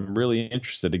I'm really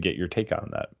interested to get your take on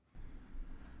that.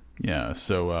 Yeah.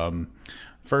 So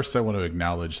first, I want to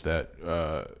acknowledge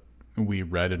that we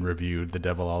read and reviewed The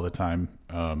Devil All the Time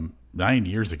 9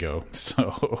 years ago.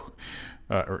 So,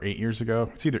 or 8 years ago.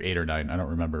 It's either 8 or 9. I don't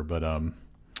remember, but a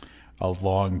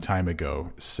long time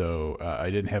ago. So I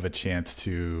didn't have a chance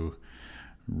to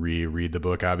reread the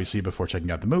book, obviously, before checking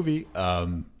out the movie.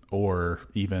 Or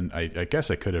even, I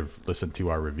guess I could have listened to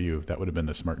our review. That would have been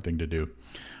the smart thing to do.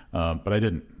 But I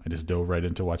didn't. I just dove right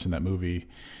into watching that movie.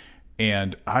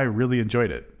 And I really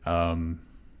enjoyed it.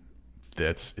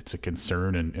 It's a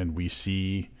concern, and we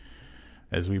see,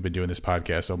 as we've been doing this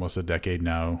podcast almost a decade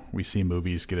now, we see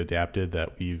movies get adapted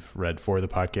that we've read for the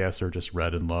podcast or just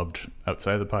read and loved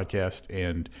outside of the podcast.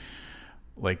 And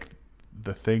like,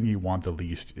 the thing you want the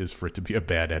least is for it to be a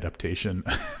bad adaptation.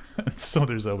 So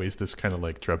there's always this kind of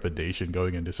like trepidation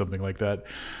going into something like that.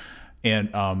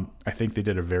 And I think they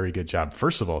did a very good job.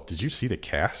 First of all, did you see the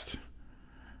cast?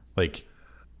 Like,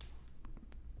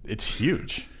 it's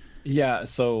huge. Yeah,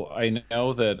 so I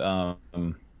know that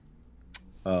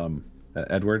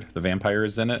Edward the vampire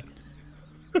is in it.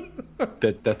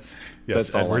 That's yes,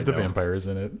 that's Edward the vampire is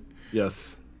in it.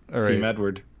 Yes, all Team right.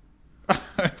 Edward.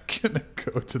 I'm gonna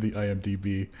go to the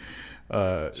IMDb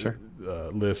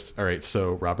list. All right,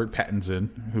 so Robert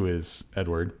Pattinson, who is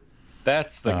Edward.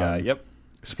 That's the guy. Yep.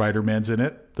 Spider-Man's in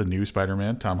it. The new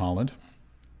Spider-Man, Tom Holland.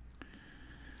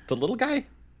 The little guy.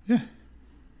 Yeah.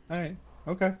 All right.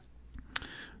 Okay.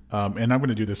 And I'm going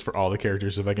to do this for all the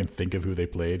characters if I can think of who they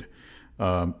played.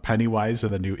 Pennywise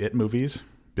in the new It movies,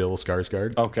 Bill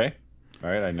Skarsgård. Okay. All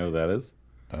right. I know who that is.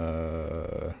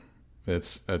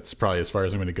 That's probably as far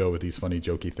as I'm going to go with these funny,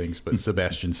 jokey things. But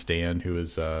Sebastian Stan, who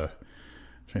is trying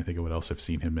to think of what else I've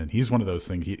seen him in. He's one of those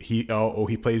things.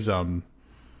 He plays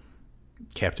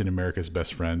Captain America's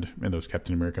best friend in those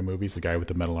Captain America movies. The guy with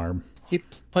the metal arm. He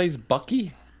plays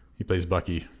Bucky. He plays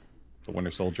Bucky, the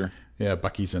Winter Soldier. Yeah,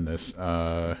 Bucky's in this.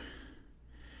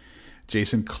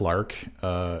 Jason Clarke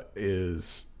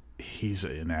he's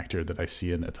an actor that I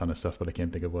see in a ton of stuff, but I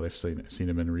can't think of what I've seen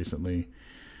him in recently.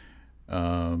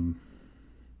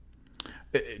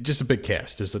 Just a big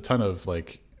cast. There's a ton of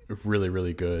like really,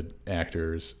 really good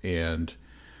actors, and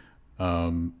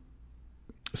so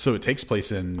it takes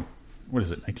place in, what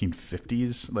is it,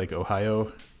 1950s, like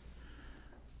Ohio,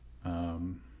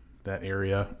 that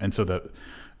area, and so the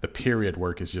period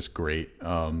work is just great.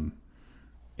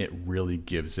 It really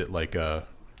gives it like a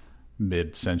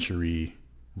mid-century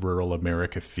rural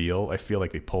America feel. I feel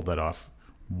like they pulled that off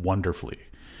wonderfully.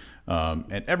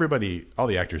 And everybody, all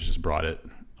the actors just brought it.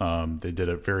 They did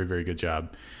a very, very good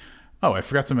job. Oh, I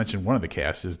forgot to mention one of the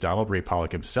cast is Donald Ray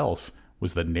Pollock himself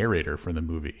was the narrator for the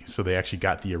movie. So they actually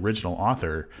got the original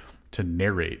author to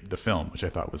narrate the film, which I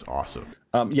thought was awesome.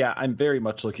 Yeah, I'm very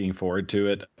much looking forward to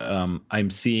it. I'm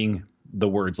seeing the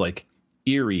words like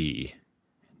eerie,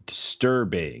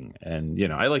 disturbing, and, you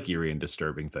know, I like eerie and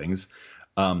disturbing things.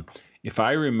 If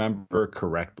I remember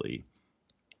correctly,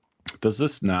 does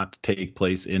this not take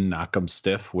place in Knock 'em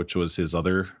Stiff, which was his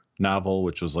other novel,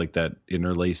 which was like that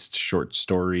interlaced short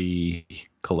story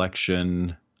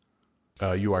collection?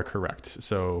 You are correct.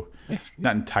 So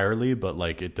not entirely, but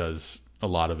like it does. A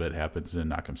lot of it happens in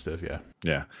Knock 'em Stiff. Yeah.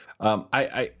 Yeah.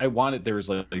 I wanted, there was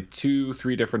like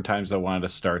 2-3 different times I wanted to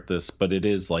start this, but it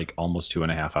is like almost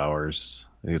 2.5 hours.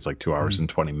 I think it's like 2 hours and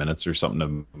 20 minutes or something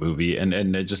of a movie. And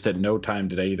it just at no time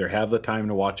did I either have the time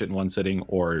to watch it in one sitting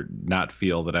or not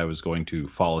feel that I was going to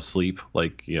fall asleep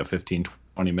like, 15,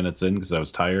 20 minutes in because I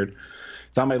was tired.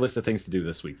 It's on my list of things to do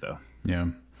this week though. Yeah.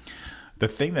 The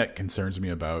thing that concerns me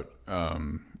about,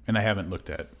 and I haven't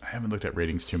looked at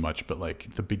ratings too much, but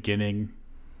like the beginning,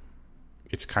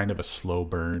 it's kind of a slow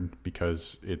burn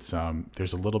because it's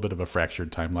there's a little bit of a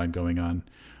fractured timeline going on,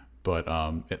 but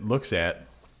it looks at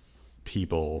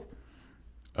people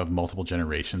of multiple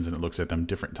generations and it looks at them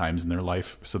different times in their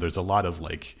life. So there's a lot of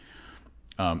like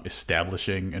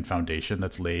establishing and foundation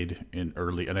that's laid in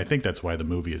early, and I think that's why the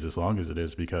movie is as long as it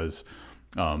is, because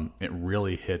it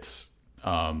really hits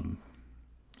a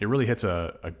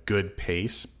good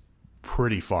pace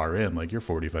pretty far in. Like you're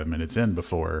 45 minutes in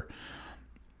before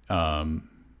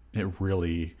it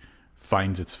really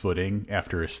finds its footing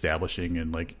after establishing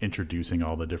and like introducing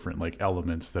all the different like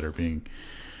elements that are being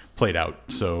played out.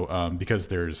 So because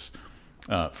there's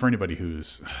for anybody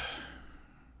who's,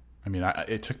 I mean,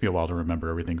 it took me a while to remember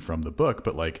everything from the book,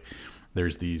 but like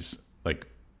there's these like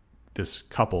this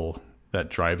couple that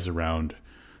drives around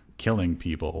killing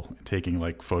people, taking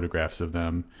like photographs of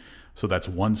them. So that's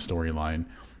one storyline.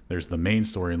 There's the main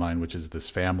storyline, which is this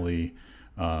family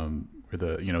where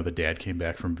the dad came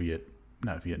back from came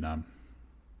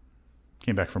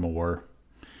back from a war,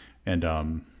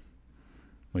 and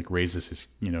like raises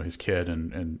his kid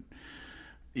and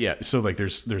yeah. So like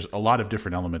there's a lot of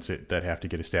different elements that have to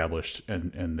get established,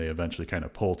 and they eventually kind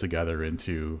of pull together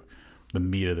into the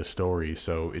meat of the story.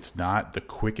 So it's not the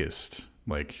quickest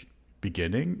like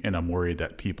beginning, and I'm worried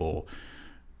that people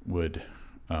would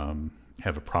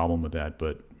have a problem with that.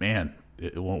 But man,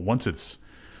 once it's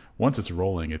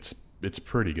rolling, it's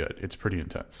pretty good. It's pretty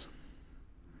intense.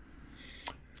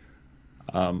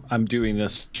 I'm doing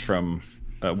this from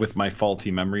with my faulty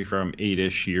memory from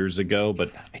 8-ish years ago,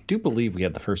 but I do believe we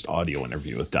had the first audio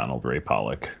interview with Donald Ray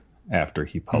Pollock after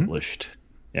he published.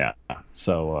 Mm-hmm. Yeah,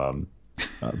 so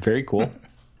very cool.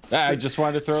 I just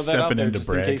wanted to throw that out there just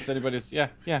in case anybody's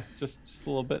just a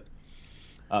little bit.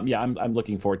 I'm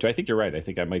looking forward to it. I think you're right. I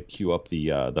think I might queue up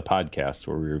the podcast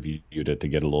where we reviewed it to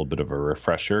get a little bit of a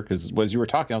refresher, because as you were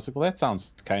talking, I was like, well, that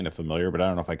sounds kind of familiar, but I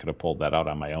don't know if I could have pulled that out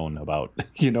on my own about,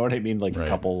 you know what I mean? Like right. A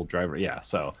couple driver. Yeah.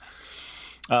 So,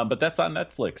 but that's on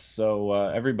Netflix. So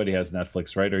everybody has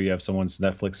Netflix, right? Or you have someone's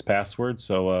Netflix password.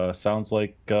 So sounds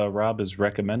like Rob is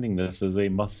recommending this as a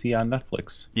must-see on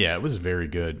Netflix. Yeah, it was very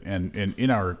good. And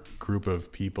in our group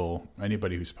of people,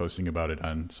 anybody who's posting about it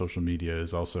on social media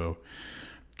is also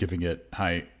giving it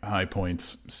high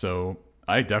points. So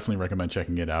I definitely recommend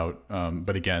checking it out.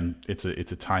 But again, it's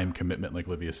a time commitment. Like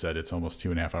Livia said, it's almost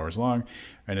 2.5 hours long,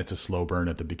 and it's a slow burn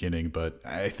at the beginning, but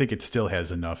I think it still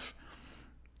has enough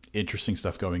interesting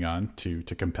stuff going on to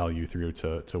compel you through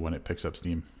to when it picks up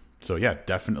steam. So yeah,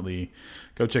 definitely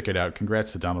go check it out.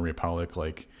 Congrats to Donald Ray Pollock.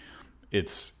 Like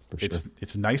it's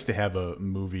nice to have a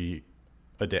movie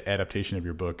adaptation of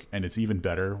your book, and it's even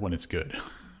better when it's good.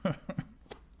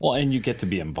 Well, and you get to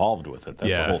be involved with it.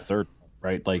 That's a whole third,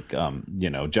 right? Like,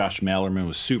 Josh Malerman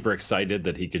was super excited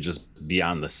that he could just be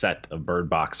on the set of Bird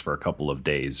Box for a couple of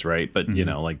days, right? But,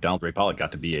 mm-hmm. Like Donald Ray Pollock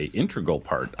got to be a integral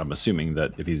part. I'm assuming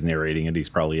that if he's narrating it, he's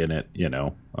probably in it,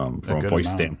 from a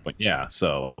voice standpoint. Yeah,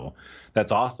 so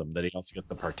that's awesome that he also gets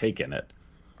to partake in it.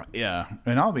 Yeah,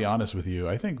 and I'll be honest with you.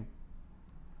 I think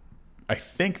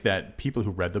that people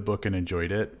who read the book and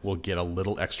enjoyed it will get a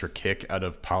little extra kick out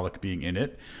of Pollock being in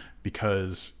it,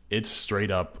 because it's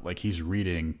straight up like he's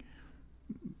reading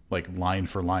like line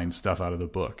for line stuff out of the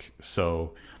book.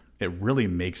 So it really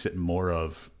makes it more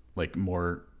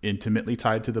intimately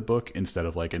tied to the book instead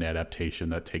of like an adaptation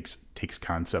that takes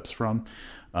concepts from.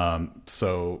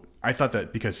 So I thought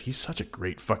that, because he's such a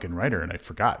great fucking writer, and I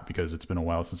forgot because it's been a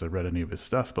while since I read any of his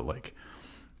stuff, but like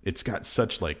it's got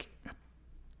such like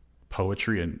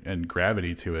poetry and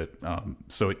gravity to it.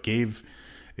 So it gave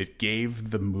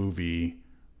the movie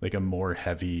like a more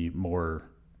heavy, more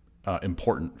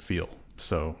important feel.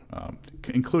 So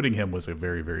including him was a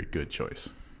very, very good choice.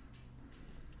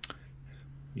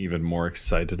 Even more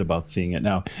excited about seeing it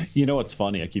now. You know what's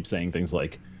funny? I keep saying things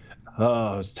like, "Oh,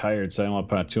 I was tired, so I want to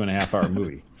put on a 2.5 hour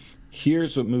movie."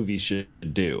 Here's what movies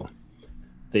should do.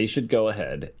 They should go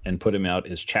ahead and put them out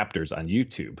as chapters on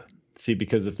YouTube. See,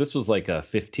 because if this was like a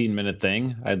 15-minute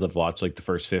thing, I'd have watched like the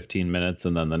first 15 minutes,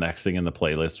 and then the next thing in the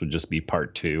playlist would just be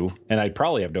part 2. And I'd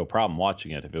probably have no problem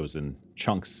watching it if it was in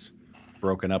chunks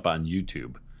broken up on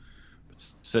YouTube.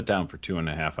 But sit down for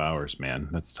 2.5 hours, man.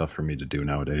 That's tough for me to do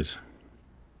nowadays.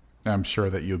 I'm sure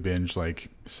that you binge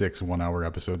like 6 1-hour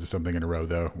episodes of something in a row,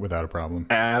 though, without a problem.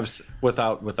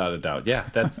 Without a doubt. Yeah,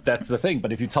 that's the thing.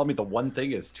 But if you tell me the one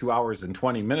thing is 2 hours and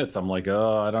 20 minutes, I'm like,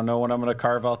 oh, I don't know when I'm going to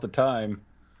carve out the time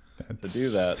to do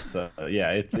that. So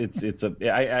yeah,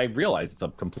 I realize it's a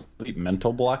complete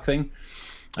mental block thing.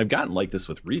 I've gotten like this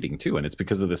with reading too, and it's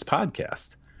because of this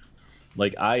podcast.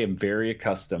 Like, I am very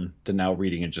accustomed to now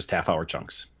reading in just half-hour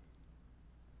chunks.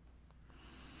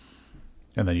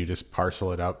 And then you just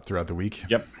parcel it out throughout the week?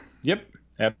 Yep,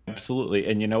 absolutely.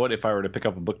 And you know what? If I were to pick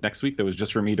up a book next week that was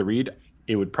just for me to read,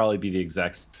 it would probably be the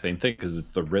exact same thing, because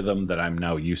it's the rhythm that I'm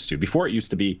now used to. Before, it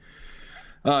used to be,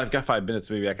 I've got 5 minutes,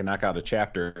 maybe I can knock out a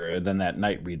chapter, and then that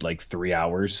night read like 3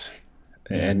 hours.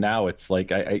 Yeah. And now it's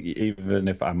like, I even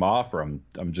if I'm off or I'm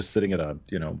just sitting at a,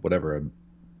 whatever,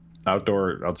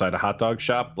 outside a hot dog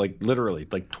shop, like literally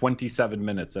like 27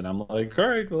 minutes, and I'm like, all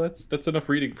right, well that's enough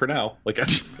reading for now. Like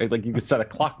like you could set a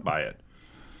clock by it.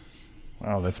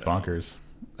 Wow, that's bonkers.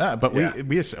 But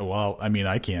we well, I mean,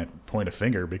 I can't point a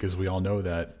finger, because we all know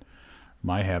that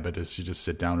my habit is to just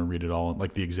sit down and read it all,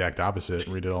 like the exact opposite,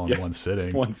 read it all in one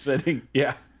sitting.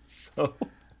 Yeah. So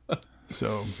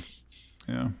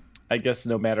yeah, I guess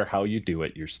no matter how you do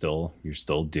it, you're still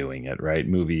doing it, right?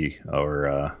 Movie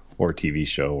or TV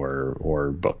show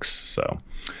or books. So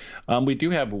we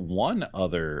do have one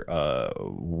other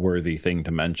worthy thing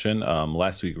to mention.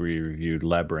 Last week we reviewed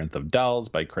Labyrinth of Dolls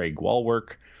by Craig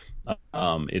Walwork.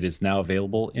 It is now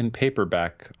available in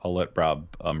paperback. I'll let Rob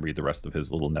read the rest of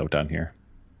his little note on here.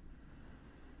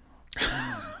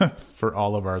 For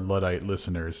all of our Luddite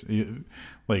listeners, you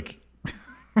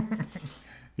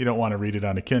don't want to read it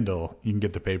on a Kindle, you can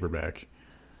get the paperback.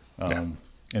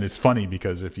 And it's funny,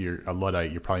 because if you're a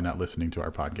Luddite, you're probably not listening to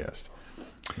our podcast.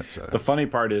 The funny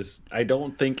part is, I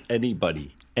don't think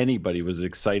anybody was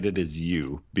excited as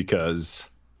you because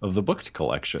of the book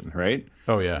collection, right?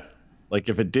 Oh, yeah. Like,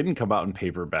 if it didn't come out in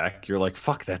paperback, you're like,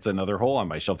 fuck, that's another hole on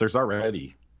my shelf. There's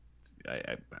already,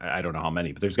 I don't know how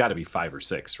many, but there's got to be 5 or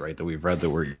 6, right, that we've read that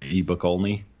were ebook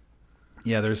only.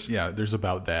 Yeah, there's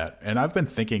about that. And I've been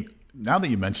thinking, now that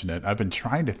you mention it, I've been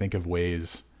trying to think of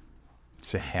ways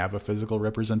to have a physical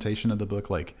representation of the book.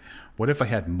 Like, what if I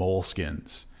had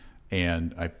moleskins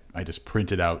and I just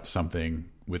printed out something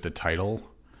with the title,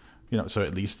 so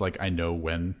at least like I know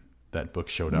when that book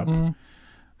showed up. Mm-hmm.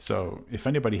 So if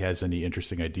anybody has any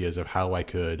interesting ideas of how I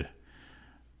could,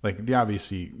 like,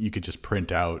 obviously you could just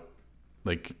print out,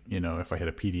 like, if I had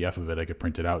a PDF of it, I could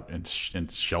print it out and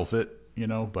shelf it,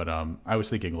 but I was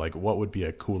thinking, like, what would be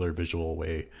a cooler visual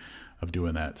way of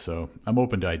doing that? So I'm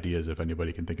open to ideas if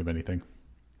anybody can think of anything.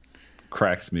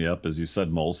 Cracks me up as you said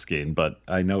Moleskine, but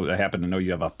I happen to know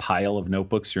you have a pile of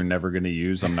notebooks you're never going to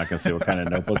use. I'm not going to say what kind of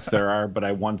notebooks there are, but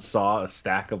I once saw a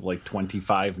stack of like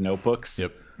 25 notebooks.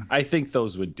 Yep. I think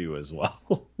those would do as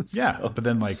well. Yeah, but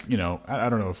then, like, I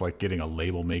don't know if, like, getting a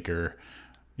label maker,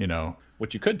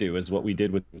 What you could do is what we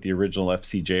did with the original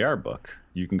FCJR book.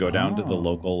 You can go down to the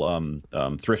local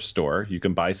thrift store. You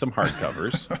can buy some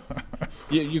hardcovers.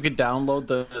 You could download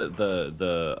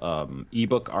the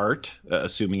ebook art,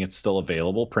 assuming it's still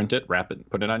available. Print it, wrap it,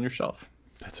 put it on your shelf.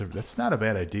 That's not a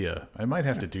bad idea. I might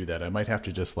have to do that. I might have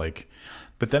to just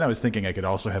but then I was thinking I could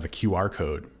also have a QR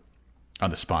code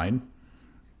on the spine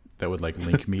that would like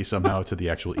link me somehow to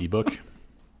the actual ebook.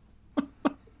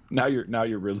 Now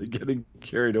you're really getting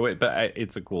carried away, but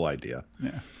it's a cool idea.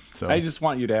 Yeah. So I just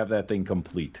want you to have that thing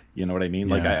complete. You know what I mean?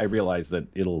 Yeah. Like, I realize that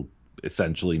it'll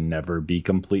essentially never be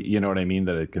complete. You know what I mean?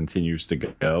 That it continues to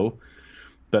go.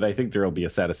 But I think there will be a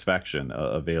satisfaction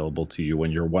available to you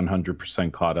when you're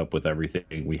 100% caught up with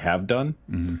everything we have done.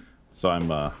 Mm-hmm. So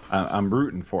I'm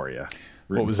rooting for you.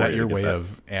 What was that your way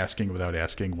of asking without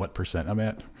asking what percent I'm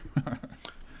at?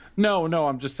 No,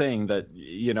 I'm just saying that,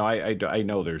 I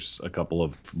know there's a couple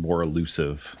of more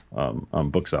elusive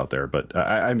books out there, but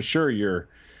I'm sure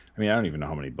I don't even know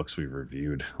how many books we've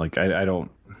reviewed. Like, I don't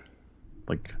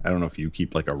know if you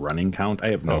keep like a running count. I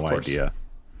have no idea.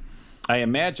 I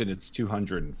imagine it's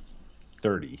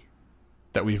 230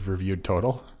 that we've reviewed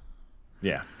total.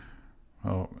 Yeah.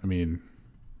 Oh, I mean,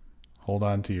 hold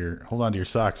on to your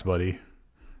socks, buddy.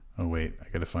 Oh wait, I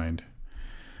gotta find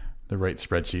the right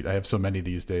spreadsheet. I have so many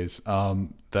these days.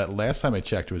 That last time I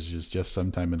checked was just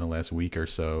sometime in the last week or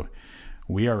so.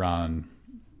 We are on.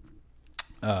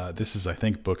 This is, I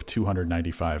think, book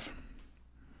 295.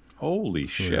 Holy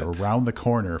shit! We're around the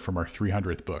corner from our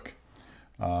 300th book.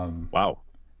 Wow.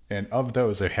 And of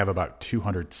those, I have about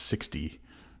 260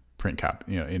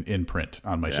 in print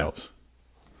on my shelves.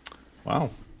 Wow.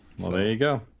 Well, there you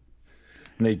go.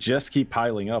 And they just keep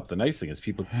piling up. The nice thing is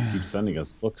people keep sending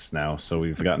us books now, so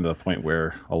we've gotten to the point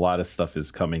where a lot of stuff is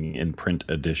coming in print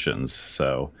editions.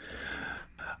 So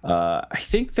I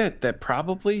think that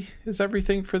probably is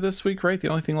everything for this week, right? The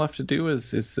only thing left to do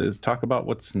is talk about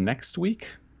what's next week.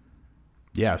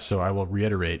 Yeah, so I will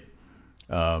reiterate.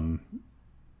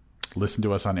 Listen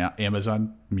to us on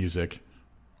Amazon Music.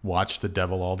 Watch The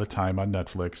Devil All the Time on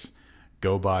Netflix.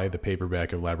 Go buy the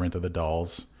paperback of Labyrinth of the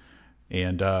Dolls.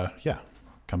 And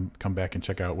come back and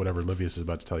check out whatever Livius is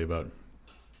about to tell you about.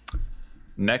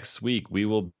 Next week, we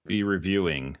will be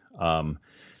reviewing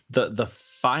the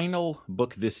final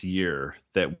book this year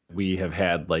that we have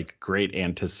had like great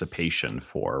anticipation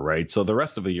for, right? So the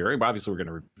rest of the year, obviously we're going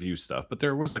to review stuff, but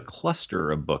there was a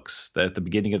cluster of books that at the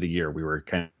beginning of the year we were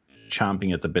kind of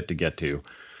chomping at the bit to get to.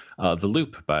 The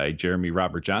Loop by Jeremy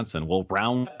Robert Johnson will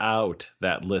round out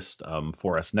that list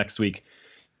for us next week.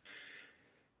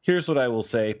 Here's what I will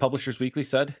say. Publishers Weekly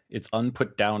said it's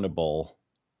unputdownable,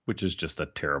 which is just a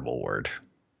terrible word.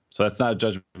 So that's not a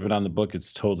judgment on the book.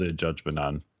 It's totally a judgment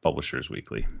on Publishers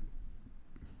Weekly.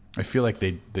 I feel like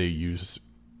they use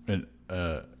an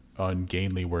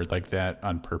ungainly word like that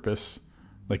on purpose,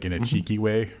 like in a cheeky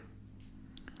way.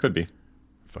 Could be.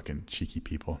 Fucking cheeky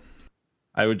people.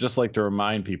 I would just like to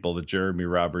remind people that Jeremy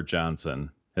Robert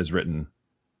Johnson has written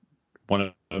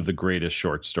one of the greatest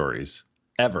short stories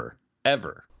ever.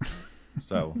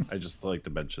 So I just like to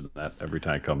mention that every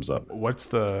time it comes up. What's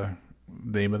the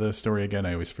name of the story again?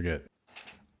 I always forget.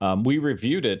 We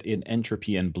reviewed it in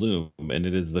Entropy and Bloom, and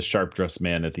it is the sharp dressed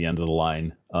man at the end of the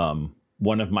line.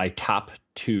 One of my top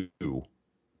two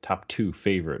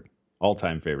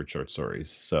all-time favorite short stories.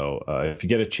 So if you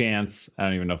get a chance, I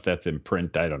don't even know if that's in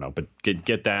print. I don't know, but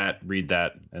get that, read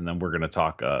that, and then we're going to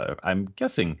talk, I'm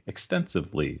guessing,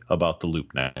 extensively about The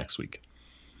Loop next week.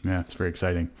 Yeah, it's very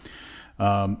exciting.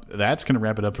 That's going to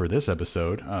wrap it up for this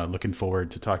episode. Looking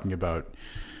forward to talking about,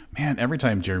 man, every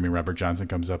time Jeremy Robert Johnson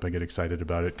comes up, I get excited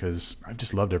about it because I've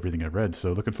just loved everything I've read.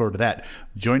 So looking forward to that.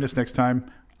 Join us next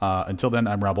time. Until then,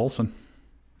 I'm Rob Olson.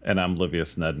 And I'm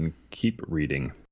Livius Nedden. Keep reading.